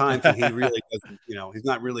question. There's times that he really doesn't, he's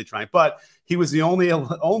not really trying. But he was the only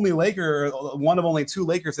Laker, one of only 2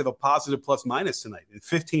 Lakers that have a positive plus minus tonight in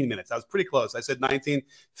 15 minutes. I was pretty close. I said 19,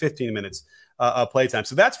 15 minutes playtime.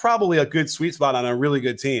 So that's probably a good sweet spot on a really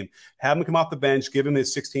good team. Have him come off the bench, give him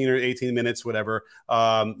his 16 or 18 minutes, whatever.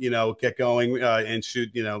 Get going and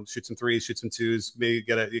shoot some threes, shoot some twos, maybe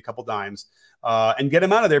get a couple dimes, and get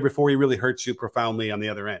him out of there before he really hurts you profoundly on the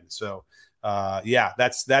other end. So.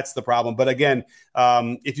 That's the problem. But again,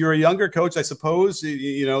 if you're a younger coach, I suppose,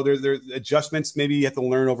 there's adjustments. Maybe you have to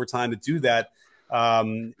learn over time to do that.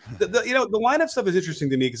 The lineup stuff is interesting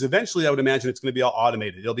to me because eventually I would imagine it's going to be all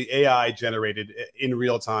automated. It'll be AI generated in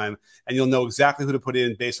real time, and you'll know exactly who to put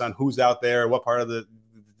in based on who's out there, what part of the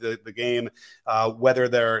game, whether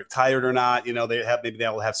they're tired or not. They'll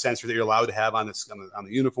have sensors that you're allowed to have on the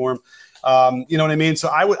uniform. You know what I mean? So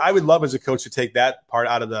I would love as a coach to take that part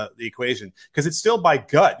out of the equation because it's still by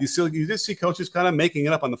gut. You just see coaches kind of making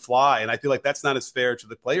it up on the fly, and I feel like that's not as fair to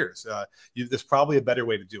the players. There's probably a better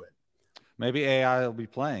way to do it. Maybe AI will be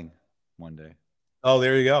playing one day. Oh,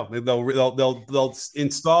 there you go. They'll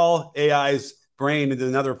install AI's brain into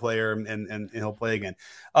another player and he'll play again.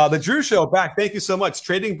 The Drew Show back. Thank you so much.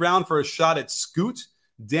 Trading Brown for a shot at Scoot.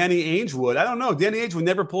 Danny Ainge would. I don't know. Danny Ainge would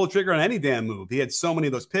never pull a trigger on any damn move. He had so many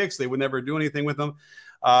of those picks. They would never do anything with them.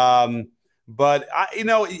 But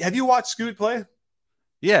have you watched Scoot play?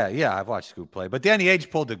 Yeah, I've watched Scoot play. But Danny Ainge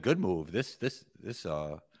pulled a good move. He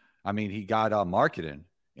got marketing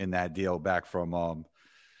in that deal back from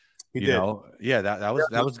he did.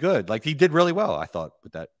 That was good. Like he did really well, I thought,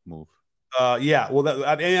 with that move.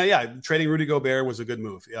 Trading Rudy Gobert was a good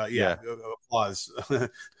move. Applause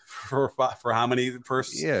for how many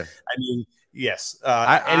firsts? Yeah, I mean, yes.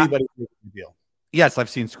 Anybody can make a deal. Yes, I've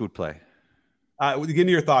seen Scoot play. Give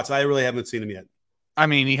me your thoughts. I really haven't seen him yet. I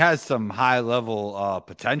mean, he has some high level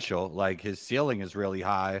potential. Like his ceiling is really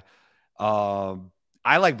high.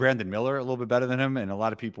 I like Brandon Miller a little bit better than him, and a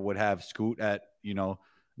lot of people would have Scoot at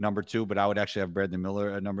number 2, but I would actually have Brandon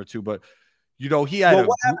Miller at number 2. But he had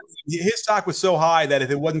his stock was so high that if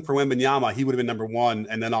it wasn't for Wembanyama, he would have been number 1,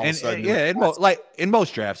 and then all of a sudden, in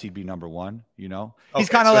most drafts, he'd be number 1. He's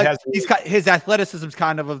kind of his athleticism is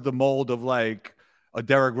kind of the mold of like a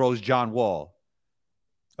Derrick Rose, John Wall.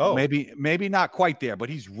 Oh, maybe not quite there, but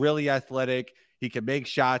he's really athletic. He can make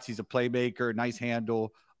shots. He's a playmaker, nice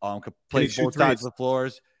handle. Could play both sides of the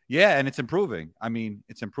floors. Yeah, and it's improving. I mean,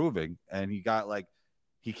 it's improving, and he got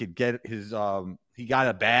he could get his he got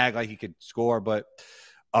a bag, like he could score, but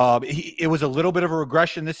it was a little bit of a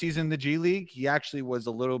regression this season in the G League. He actually was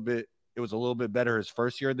a little bit better his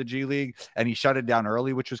first year in the G League, and he shut it down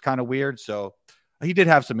early, which was kind of weird. So he did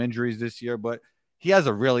have some injuries this year, but he has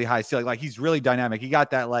a really high ceiling. Like he's really dynamic. He got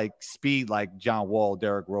that speed like John Wall,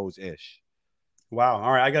 Derrick Rose-ish. Wow.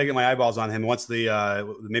 All right. I got to get my eyeballs on him. Once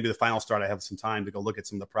maybe the final start, I have some time to go look at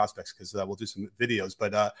some of the prospects because we'll do some videos.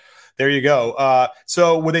 But there you go.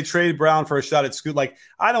 So would they trade Brown for a shot at Scoot?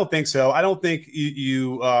 I don't think so. I don't think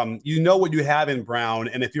you know what you have in Brown.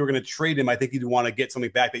 And if you were going to trade him, I think you'd want to get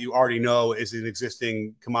something back that you already know is an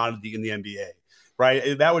existing commodity in the NBA.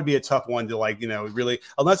 Right, that would be a tough one to really,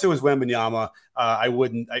 unless it was Wembanyama. I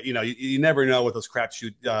wouldn't. You never know what those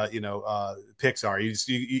crapshoot picks are.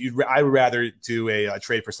 I would rather do a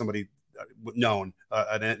trade for somebody known,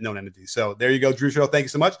 a known entity. So there you go, Drew Show. Thank you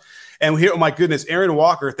so much. And here, oh my goodness, Aaron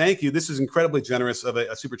Walker, thank you. This is incredibly generous of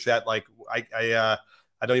a super chat. I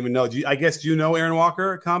don't even know. Do you know Aaron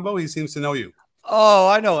Walker combo? He seems to know you. Oh,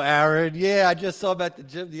 I know Aaron. Yeah, I just saw him at the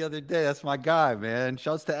gym the other day. That's my guy, man.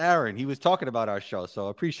 Shouts to Aaron. He was talking about our show, so I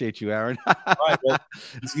appreciate you, Aaron. All right, well,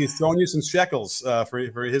 he's throwing you some shekels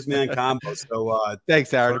for his man combo. So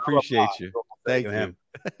thanks, Aaron. Appreciate you. Thank you.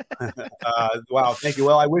 Wow, thank you.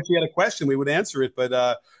 Well, I wish he had a question. We would answer it,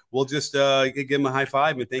 but we'll just give him a high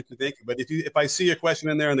five and thank you. But if I see a question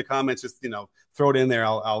in there in the comments, just throw it in there.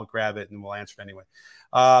 I'll grab it and we'll answer it anyway.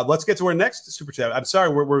 Let's get to our next super chat. I'm sorry,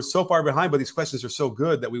 we're so far behind, but these questions are so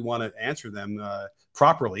good that we want to answer them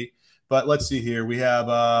properly. But let's see here. We have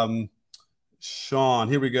Sean.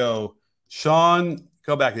 Here we go. Sean,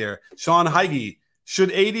 go back there. Sean Heige.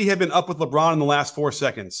 Should AD have been up with LeBron in the last 4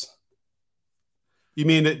 seconds? You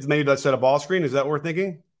mean that maybe let's set a ball screen? Is that what we're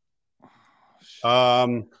thinking? Is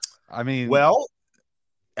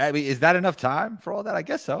that enough time for all that? I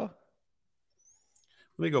guess so.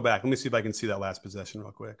 Let me go back. Let me see if I can see that last possession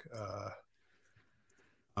real quick.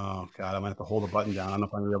 Oh, God, I might have to hold the button down. I don't know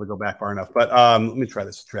if I'm going to be able to go back far enough. But let me try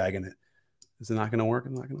this, dragging it. Is it not going to work?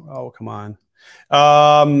 Oh, come on.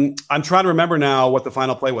 I'm trying to remember now what the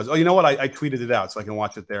final play was. Oh, you know what? I tweeted it out so I can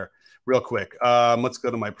watch it there real quick. Let's go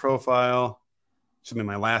to my profile. Should be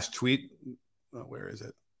my last tweet. where is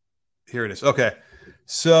it? Here it is. Okay.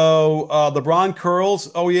 So LeBron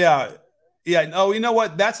curls. Oh, yeah. Yeah. Oh, you know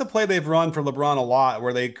what? That's a play they've run for LeBron a lot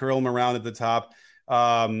where they curl him around at the top.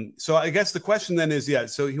 So I guess the question then is, yeah,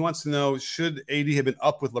 so he wants to know, should AD have been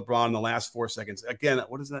up with LeBron in the last 4 seconds? Again,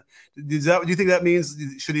 what is that? Do you think that means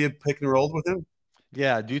should he have pick and rolled with him?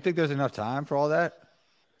 Yeah. Do you think there's enough time for all that?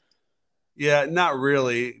 Yeah, not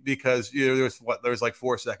really, because there was like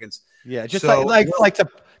 4 seconds. Yeah, just so, like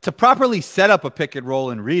to properly set up a pick and roll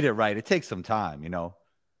and read it right, it takes some time, you know.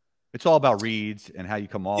 It's all about reads and how you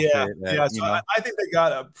come off yeah, it. Yeah, so I think they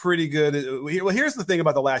got a pretty good. Well, here's the thing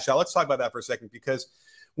about the last shot. Let's talk about that for a second, because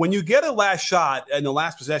when you get a last shot in the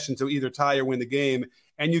last possession to either tie or win the game,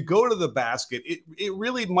 and you go to the basket, it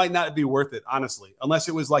really might not be worth it, honestly, unless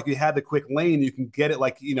it was like you had the quick lane. You can get it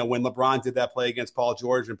like, when LeBron did that play against Paul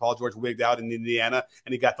George, and Paul George wigged out in Indiana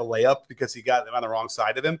and he got the layup because he got on the wrong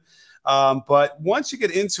side of him. But once you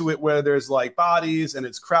get into it where there's like bodies and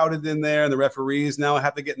it's crowded in there and the referees now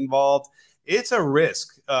have to get involved, it's a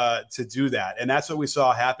risk to do that. And that's what we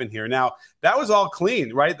saw happen here. Now, that was all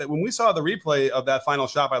clean, right? That when we saw the replay of that final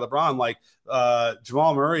shot by LeBron, like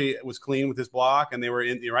Jamal Murray was clean with his block and they were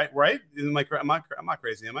in, right? I'm not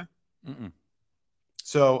crazy, am I? Mm-mm.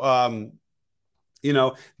 So,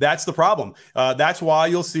 that's the problem. That's why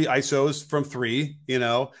you'll see ISOs from 3,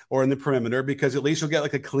 or in the perimeter, because at least you'll get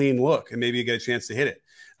like a clean look and maybe you get a chance to hit it.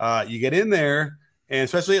 You get in there, and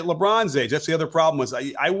especially at LeBron's age, that's the other problem was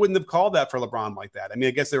I wouldn't have called that for LeBron like that. I mean,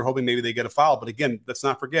 I guess they were hoping maybe they get a foul, but again, let's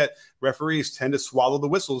not forget referees tend to swallow the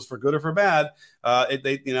whistles for good or for bad.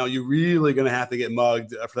 You're really going to have to get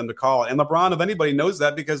mugged for them to call it. And LeBron, if anybody, knows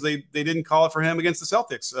that because they didn't call it for him against the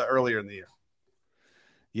Celtics earlier in the year.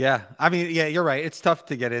 Yeah, I mean, yeah, you're right. It's tough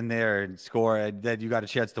to get in there and score, and then you got a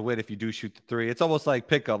chance to win if you do shoot the 3. It's almost like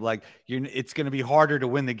pickup. Like it's going to be harder to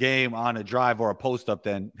win the game on a drive or a post up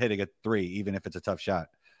than hitting a 3, even if it's a tough shot.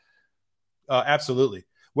 Absolutely.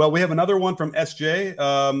 Well, we have another one from SJ,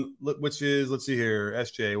 which is, let's see here,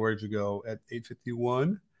 SJ, where'd you go at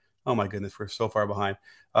 8:51? Oh my goodness, we're so far behind.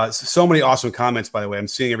 So many awesome comments, by the way. I'm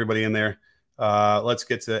seeing everybody in there. Let's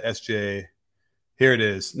get to SJ. Here it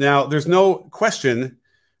is. Now, there's no question.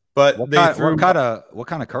 But what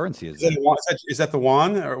kind of currency is that? Is that the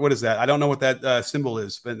yuan, or what is that? I don't know what that symbol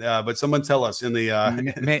is, but someone tell us in the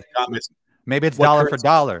comments. Maybe it's dollar for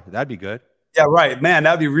dollar. That'd be good. Yeah, right, man.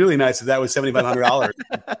 That'd be really nice if that was $7,500.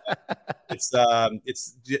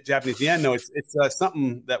 It's Japanese yen. No, it's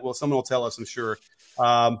something that someone will tell us, I'm sure.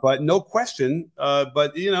 But no question.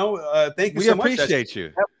 But thank you so much. We appreciate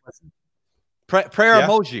you. Prayer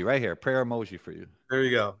emoji right here. Prayer emoji for you. There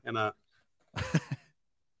you go. And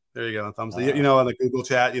there you go. Thumbs. On the Google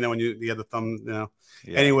chat, when you have the thumb,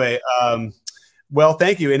 Yeah. Anyway, well,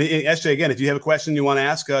 thank you. And SJ, again, if you have a question you want to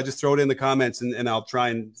ask, just throw it in the comments and I'll try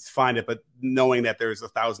and find it. But knowing that there's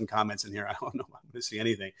 1,000 comments in here, I don't know if I'm going to see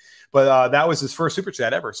anything. But that was his first super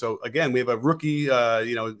chat ever. So again, we have a rookie.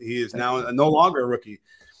 He is now no longer a rookie.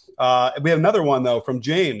 We have another one though from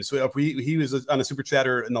James. He was on a super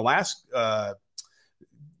chatter in the last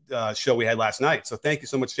show we had last night. So thank you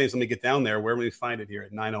so much, James. Let me get down there. Where will we find it here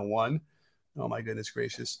at 9:01? Oh my goodness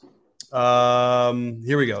gracious.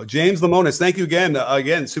 Here we go. James Lamonis, thank you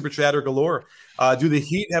again. Super chatter galore. Do the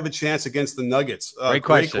Heat have a chance against the Nuggets? Great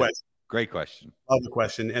question. Great question. Love the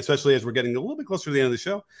question, especially as we're getting a little bit closer to the end of the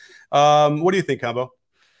show. What do you think, Combo?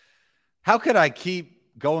 How could I keep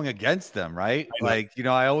going against them, right?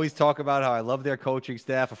 I always talk about how I love their coaching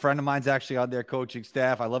staff. A friend of mine's actually on their coaching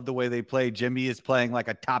staff. I love the way they play. Jimmy is playing like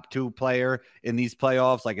a top 2 player in these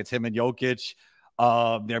playoffs. Like it's him and Jokic.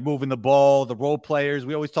 They're moving the ball, the role players.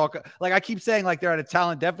 We always talk, like I keep saying, like they're at a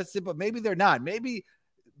talent deficit, but maybe they're not. Maybe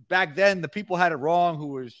back then the people had it wrong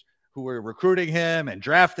who were recruiting him and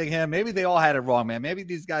drafting him. Maybe they all had it wrong, man. Maybe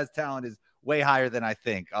these guys' talent is way higher than I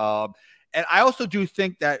think. And I also do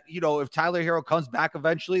think that, if Tyler Hero comes back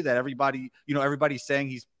eventually, that everybody's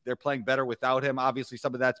saying they're playing better without him. Obviously,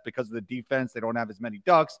 some of that's because of the defense. They don't have as many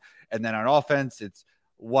ducks. And then on offense, it's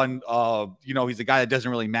one, he's a guy that doesn't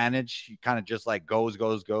really manage. He kind of just like goes.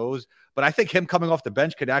 But I think him coming off the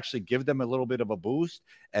bench could actually give them a little bit of a boost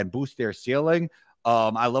and boost their ceiling.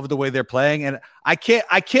 I love the way they're playing. And I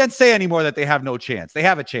can't say anymore that they have no chance. They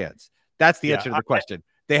have a chance. That's the answer to the question.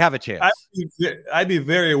 They have a chance. I'd be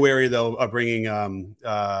very wary, though, of bringing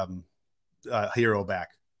Hero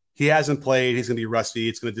back. He hasn't played. He's going to be rusty.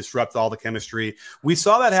 It's going to disrupt all the chemistry. We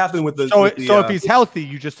saw that happen with the. So if he's healthy,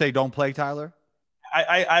 you just say don't play Tyler.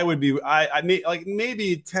 I would be. I may like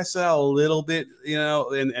maybe test it out a little bit,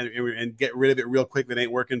 and get rid of it real quick if it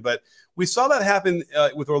ain't working. But we saw that happen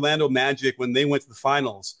with Orlando Magic when they went to the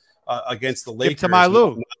finals against the Lakers. Skip to my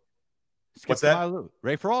Lou. What's that?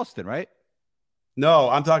 Ray for Alston, right? No,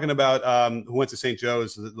 I'm talking about who went to St.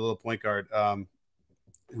 Joe's, the little point guard,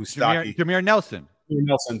 who's stocky. Jameer Nelson. Jameer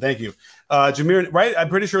Nelson, thank you. Jameer, right? I'm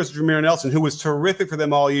pretty sure it's Jameer Nelson, who was terrific for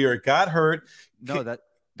them all year. Got hurt. No,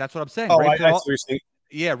 that's what I'm saying. Oh, I see what you're saying.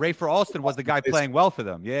 Yeah, Rafer Alston was the guy playing well for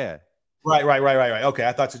them. Yeah. Right. Okay,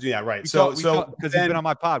 I thought you. Yeah, right. Because he's been on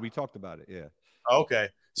my pod, we talked about it. Yeah. Okay.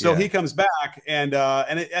 So he comes back, and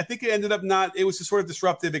I think it ended up not. It was just sort of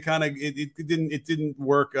disruptive. It kind of it didn't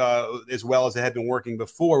work as well as it had been working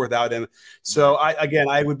before without him. So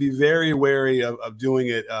I would be very wary of doing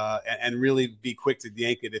it and really be quick to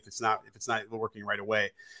yank it if it's not working right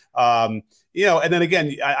away. And then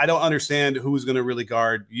again, I don't understand who's going to really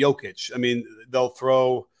guard Jokic. I mean, they'll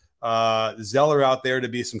throw Zeller out there to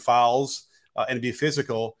be some fouls and be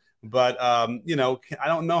physical. But, I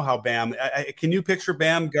don't know how Bam – can you picture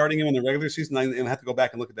Bam guarding him in the regular season? I have to go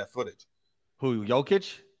back and look at that footage. Who,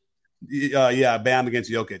 Jokic? Yeah, Bam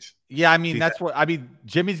against Jokic. Yeah, I mean,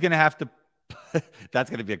 Jimmy's going to have to –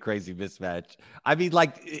 that's going to be a crazy mismatch. I mean,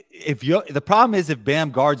 like, the problem is if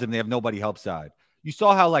Bam guards him, they have nobody help side. You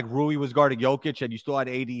saw how, like, Rui was guarding Jokic and you still had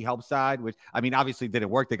AD help side, which, I mean, obviously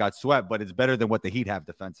didn't work. They got swept, but it's better than what the Heat have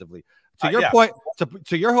defensively. To your point,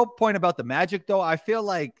 to your whole point about the Magic, though, I feel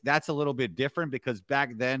like that's a little bit different because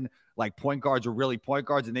back then, like, point guards were really point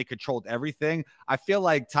guards and they controlled everything. I feel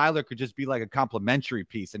like Tyler could just be like a complimentary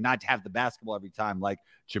piece and not have the basketball every time like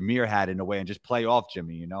Jameer had in a way and just play off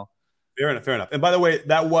Jimmy, you know? Fair enough. And by the way,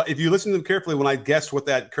 if you listen to them carefully, when I guessed what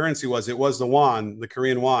that currency was, it was the won, the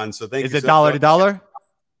Korean won. So thank you. Is it dollar to dollar?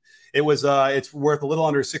 It was. It's worth a little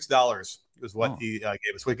under $6. Was what he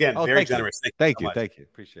gave us. So again, very generous. Thank you.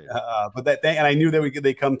 Appreciate it. But and I knew that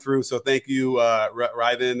they come through. So thank you,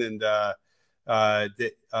 Ryvan and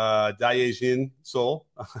Daejin Sol.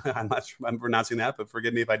 I'm not sure I'm pronouncing that, but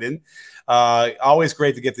forgive me if I didn't. Always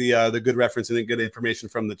great to get the good reference and good information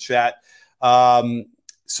from the chat. Did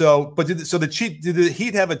the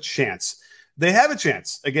Heat have a chance? They have a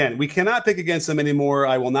chance. Again, we cannot pick against them anymore.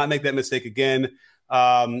 I will not make that mistake again.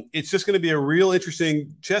 It's just going to be a real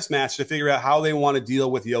interesting chess match to figure out how they want to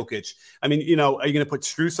deal with Jokic. I mean, are you going to put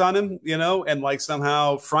Strus on him, and like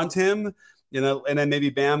somehow front him, and then maybe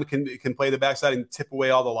Bam can play the backside and tip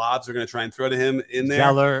away all the lobs they're going to try and throw to him in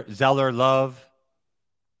there. Zeller, Love.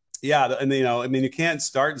 Yeah. And you can't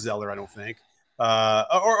start Zeller, I don't think.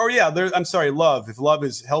 I'm sorry, Love. If Love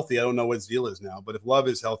is healthy, I don't know what his deal is now, but if Love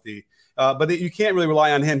is healthy, but you can't really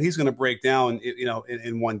rely on him. He's going to break down,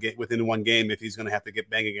 in one game within one game if he's going to have to get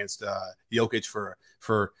bang against Jokic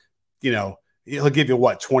for he'll give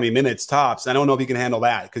you 20 minutes tops. I don't know if he can handle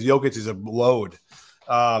that because Jokic is a load.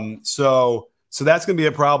 So that's going to be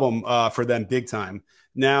a problem for them big time.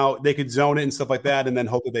 Now they could zone it and stuff like that, and then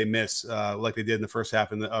hope that they miss like they did in the first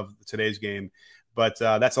half of today's game. But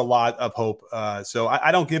that's a lot of hope. So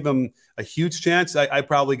I don't give them a huge chance. I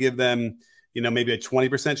probably give them, maybe a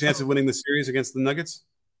 20% chance of winning the series against the Nuggets.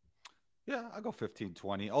 Yeah, I'll go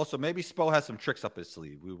 15-20. Also, maybe Spo has some tricks up his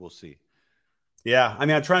sleeve. We will see. Yeah, I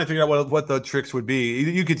mean, I'm trying to figure out what the tricks would be.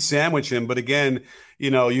 You could sandwich him, but again,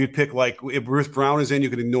 you'd pick like if Bruce Brown is in, you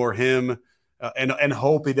could ignore him and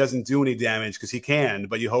hope he doesn't do any damage because he can.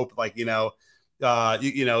 But you hope you got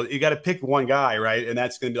to pick one guy, right? And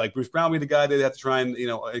that's going to be like Bruce Brown would be the guy they'd have to try and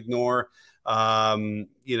ignore. Aaron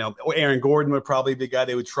Gordon would probably be the guy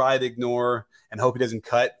they would try to ignore and hope he doesn't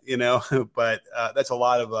cut. But that's a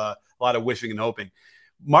lot of wishing and hoping.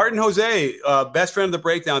 Martin Jose, best friend of the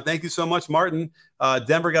breakdown. Thank you so much, Martin.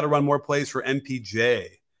 Denver got to run more plays for MPJ.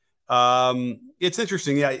 It's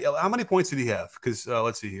interesting. Yeah. How many points did he have? Because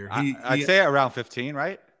let's see here. I'd say around 15,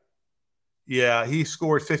 right? Yeah, he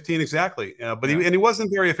scored 15 exactly. But he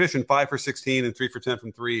wasn't very efficient. 5 for 16 and 3 for 10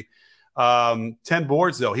 from 3. 10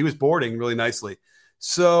 boards though. He was boarding really nicely.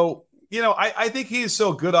 So I think he's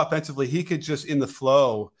so good offensively. He could just in the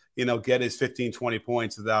flow, get his 15, 20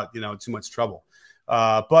 points without too much trouble.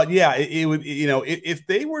 But yeah, it would, if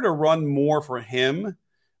they were to run more for him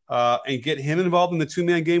and get him involved in the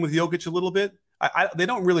 2-man game with Jokic a little bit, they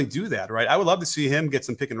don't really do that, right? I would love to see him get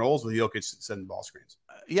some pick and rolls with Jokic sending ball screens.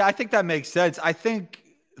 Yeah, I think that makes sense. I think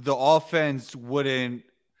the offense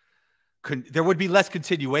there would be less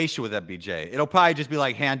continuation with MPJ. It'll probably just be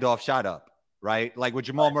like handoff, shot up, right? Like with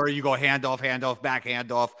Jamal Murray, you go handoff, back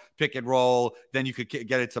handoff, pick and roll. Then you could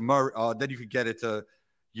get it to Murray. Then you could get it to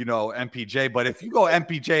MPJ. But if you go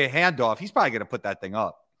MPJ handoff, he's probably going to put that thing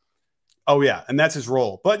up. Oh, yeah. And that's his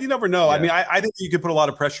role. But you never know. Yeah. I mean, I think you could put a lot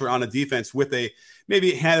of pressure on a defense with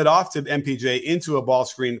maybe hand it off to MPJ into a ball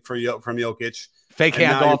screen from Jokic. Fake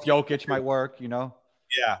handoff Jokic might work, Yeah.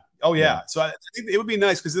 Oh, yeah. So I think it would be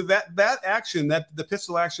nice because that action, the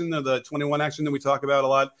pistol action or the 21 action that we talk about a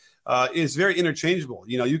lot, is very interchangeable.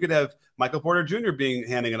 You know, you could have Michael Porter Jr.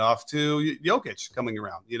 handing it off to Jokic coming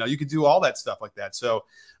around. You know, you could do all that stuff like that. So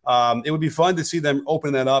it would be fun to see them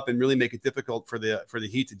open that up and really make it difficult for the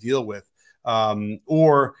Heat to deal with,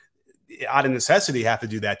 or out of necessity have to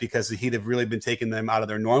do that because the Heat have really been taking them out of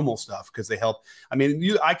their normal stuff because they help. I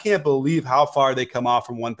mean, I can't believe how far they come off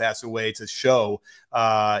from one pass away to show,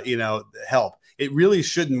 help. It really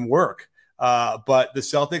shouldn't work. But the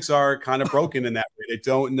Celtics are kind of broken in that way. They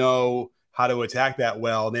don't know how to attack that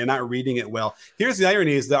well. They're not reading it well. Here's the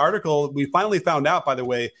irony: is the article we finally found out. By the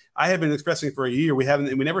way, I had been expressing for a year. We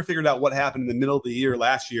never figured out what happened in the middle of the year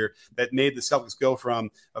last year that made the Celtics go from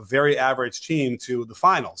a very average team to the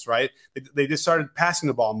finals. Right? They just started passing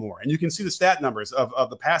the ball more, and you can see the stat numbers of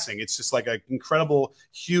the passing. It's just like an incredible,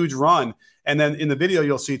 huge run. And then in the video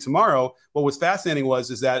you'll see tomorrow, what was fascinating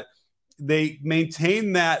is that they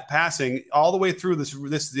maintained that passing all the way through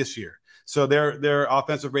this year. So their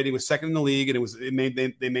offensive rating was second in the league,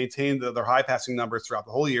 and they maintained their high passing numbers throughout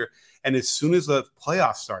the whole year. And as soon as the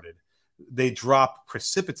playoffs started, they dropped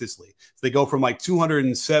precipitously. So they go from like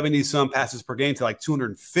 270 some passes per game to like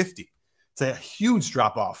 250. It's a huge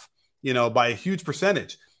drop off, by a huge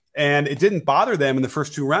percentage. And it didn't bother them in the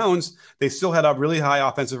first two rounds. They still had a really high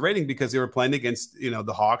offensive rating because they were playing against,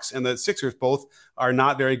 the Hawks and the Sixers. Both are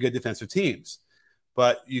not very good defensive teams.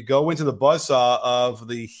 But you go into the buzzsaw of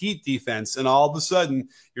the Heat defense, and all of a sudden,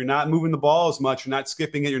 you're not moving the ball as much. You're not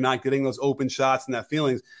skipping it. You're not getting those open shots and that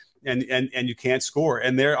feelings, and you can't score.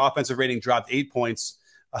 And their offensive rating dropped 8 points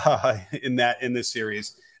in this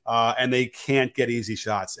series. And they can't get easy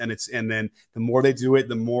shots. And then the more they do it,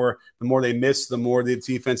 the more they miss, the more the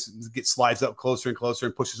defense slides up closer and closer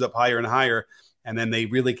and pushes up higher and higher. And then they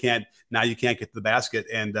really can't. Now you can't get to the basket.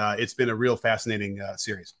 And it's been a real fascinating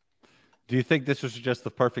series. Do you think this was just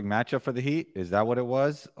the perfect matchup for the Heat? Is that what it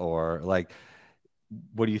was? Or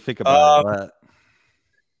what do you think about that?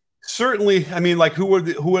 Certainly. I mean,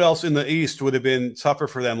 who else in the East would have been tougher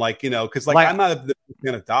for them? Because I'm not a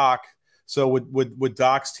fan of Doc. So would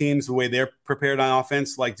Doc's teams, the way they're prepared on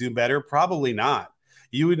offense, do better? Probably not.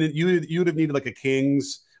 You would have needed a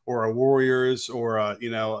Kings or a Warriors or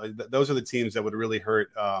those are the teams that would really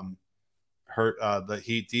hurt the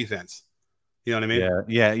Heat defense. You know what I mean?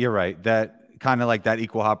 Yeah, you're right. That kind of like that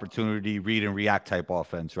equal opportunity read and react type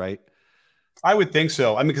offense, right? I would think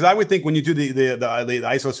so. I mean, because I would think when you do the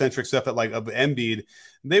isocentric stuff of Embiid,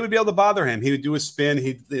 they would be able to bother him. He would do a spin.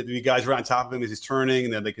 The guys are on top of him as he's turning,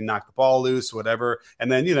 and then they can knock the ball loose, whatever.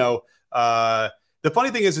 And then the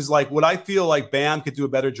funny thing is would I feel like Bam could do a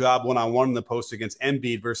better job one-on-one in the post against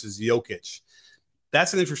Embiid versus Jokic?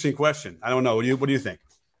 That's an interesting question. I don't know. What do you think?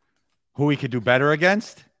 Who he could do better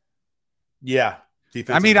against? Yeah.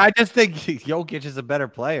 I mean, I just think Jokic is a better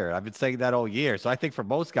player. I've been saying that all year. So I think for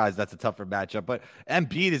most guys, that's a tougher matchup. But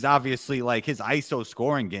Embiid is obviously his ISO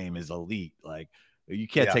scoring game is elite. You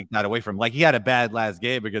can't take that away from him. He had a bad last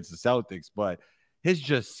game against the Celtics, but his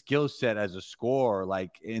just skill set as a scorer,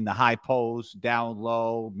 in the high post, down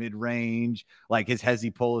low, mid range, his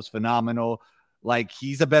hezzy pull is phenomenal.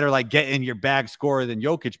 He's a better get in your bag scorer than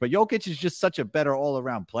Jokic. But Jokic is just such a better all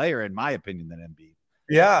around player, in my opinion, than Embiid.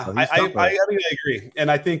 Yeah, so I agree,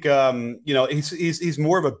 and I think he's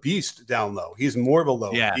more of a beast down low. He's more of a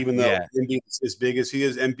low, even though Embiid is as big as he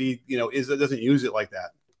is. Embiid, doesn't use it like that.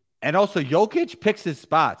 And also, Jokic picks his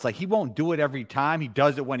spots. He won't do it every time. He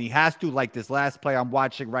does it when he has to. This last play I'm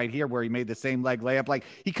watching right here, where he made the same leg layup.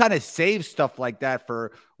 He kind of saves stuff like that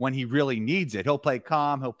for when he really needs it. He'll play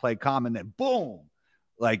calm, and then boom,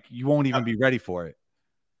 you won't even be ready for it.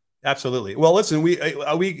 Absolutely. Well, listen, we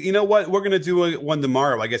you know what? We're going to do one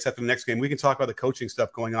tomorrow, I guess, after the next game. We can talk about the coaching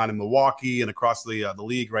stuff going on in Milwaukee and across the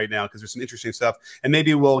league right now, because there's some interesting stuff, and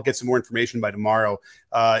maybe we'll get some more information by tomorrow.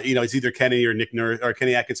 It's either Kenny or Nick Nurse, or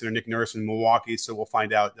Kenny Atkinson or Nick Nurse in Milwaukee, so we'll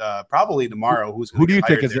find out probably tomorrow who do you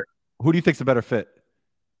think is who do you think's a better fit?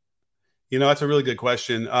 That's a really good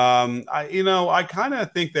question. I kind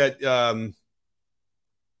of think that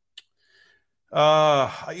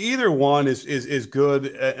either one is good,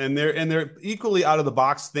 and they're equally out of the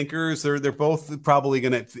box thinkers. They're both probably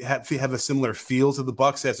going to have a similar feel to the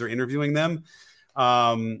Bucks as they're interviewing them.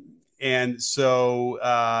 And so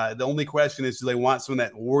the only question is, do they want some of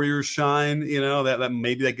that Warriors shine? That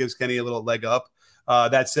maybe that gives Kenny a little leg up.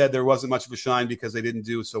 That said, there wasn't much of a shine because they didn't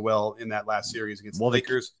do so well in that last series against the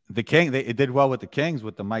Lakers. It did well with the Kings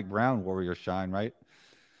with the Mike Brown Warriors shine, right?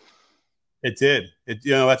 It did.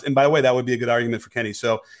 And by the way, that would be a good argument for Kenny.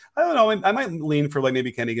 So I don't know. I might lean for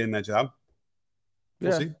maybe Kenny getting that job.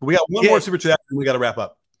 We'll see. We got one more super chat and we got to wrap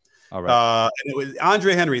up. All right. And it was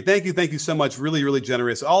Andre Henry. Thank you so much. Really, really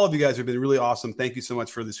generous. All of you guys have been really awesome. Thank you so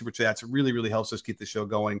much for the super chats. It really, really helps us keep the show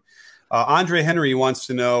going. Andre Henry wants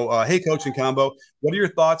to know, hey, Coach and Combo, what are your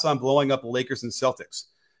thoughts on blowing up the Lakers and Celtics?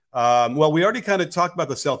 Well, we already kind of talked about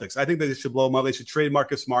the Celtics. I think they should blow them up. They should trade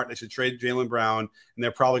Marcus Smart. They should trade Jaylen Brown, and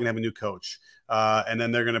they're probably going to have a new coach. And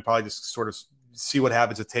then they're going to probably just sort of see what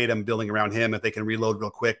happens with Tatum building around him. If they can reload real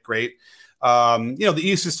quick, great. The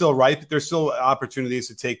East is still ripe. There's still opportunities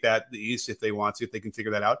to take the East if they want to, if they can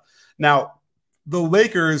figure that out. Now, the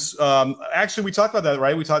Lakers, actually, we talked about that,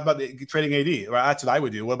 right? We talked about trading AD. Right? That's what I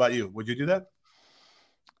would do. What about you? Would you do that?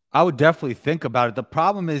 I would definitely think about it. The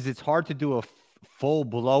problem is it's hard to do a full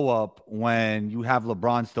blow up when you have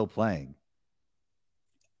LeBron still playing.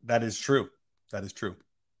 That is true.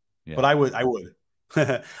 Yeah. But I would.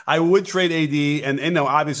 I would trade AD and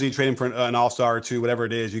obviously trade him for an all-star or two, whatever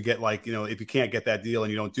it is. You get if you can't get that deal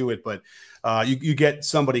and you don't do it, but you get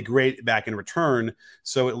somebody great back in return.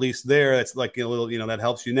 So at least that's like a little, that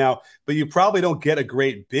helps you now, but you probably don't get a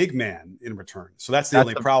great big man in return. So that's the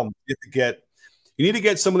only problem. You need to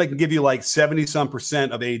get someone that can give you like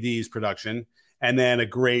 70% of AD's production and then a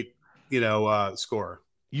great, scorer.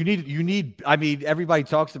 You need, I mean, everybody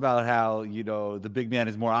talks about how, the big man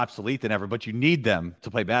is more obsolete than ever, but you need them to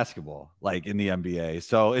play basketball, like in the NBA.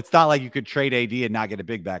 So it's not like you could trade AD and not get a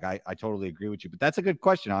big back. I totally agree with you, but that's a good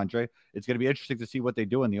question, Andre. It's going to be interesting to see what they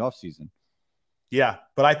do in the offseason. Yeah,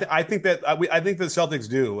 but I think the Celtics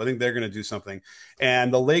do. I think they're going to do something.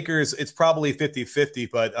 And the Lakers, it's probably 50-50,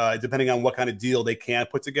 but depending on what kind of deal they can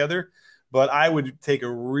put together. But I would take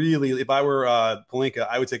if I were Pelinka,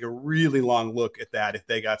 I would take a really long look at that if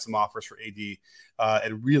they got some offers for AD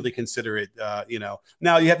and really consider it.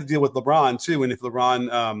 Now you have to deal with LeBron too, and if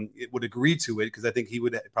LeBron would agree to it, because I think he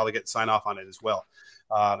would probably get sign off on it as well.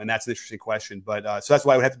 And that's an interesting question. But so that's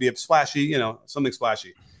why it would have to be a splashy, something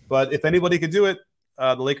splashy. But if anybody could do it,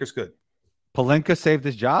 the Lakers could. Pelinka saved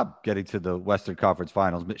his job getting to the Western Conference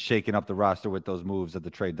Finals, shaking up the roster with those moves at the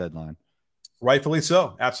trade deadline. Rightfully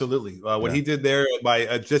so. Absolutely. What he did there by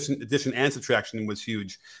addition and subtraction was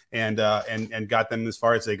huge and got them as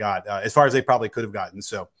far as they got, as far as they probably could have gotten.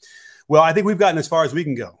 So, well, I think we've gotten as far as we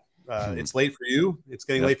can go. It's late for you. It's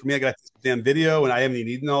getting late for me. I got this damn video and I haven't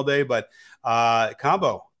even eaten all day, but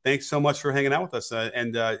Combo, thanks so much for hanging out with us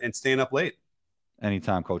and staying up late.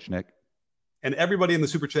 Anytime, Coach Nick. And everybody in the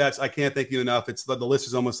super chats, I can't thank you enough. It's the list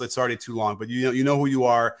is it's already too long, but you know who you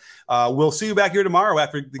are. We'll see you back here tomorrow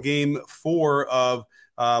after the game 4 of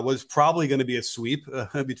was probably going to be a sweep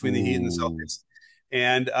between the Heat and the Celtics.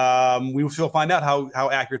 And we will find out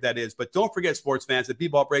how accurate that is. But don't forget, sports fans, the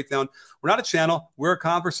B-Ball Breakdown, we're not a channel. We're a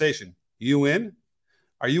conversation. You in?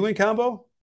 Are you in, Combo?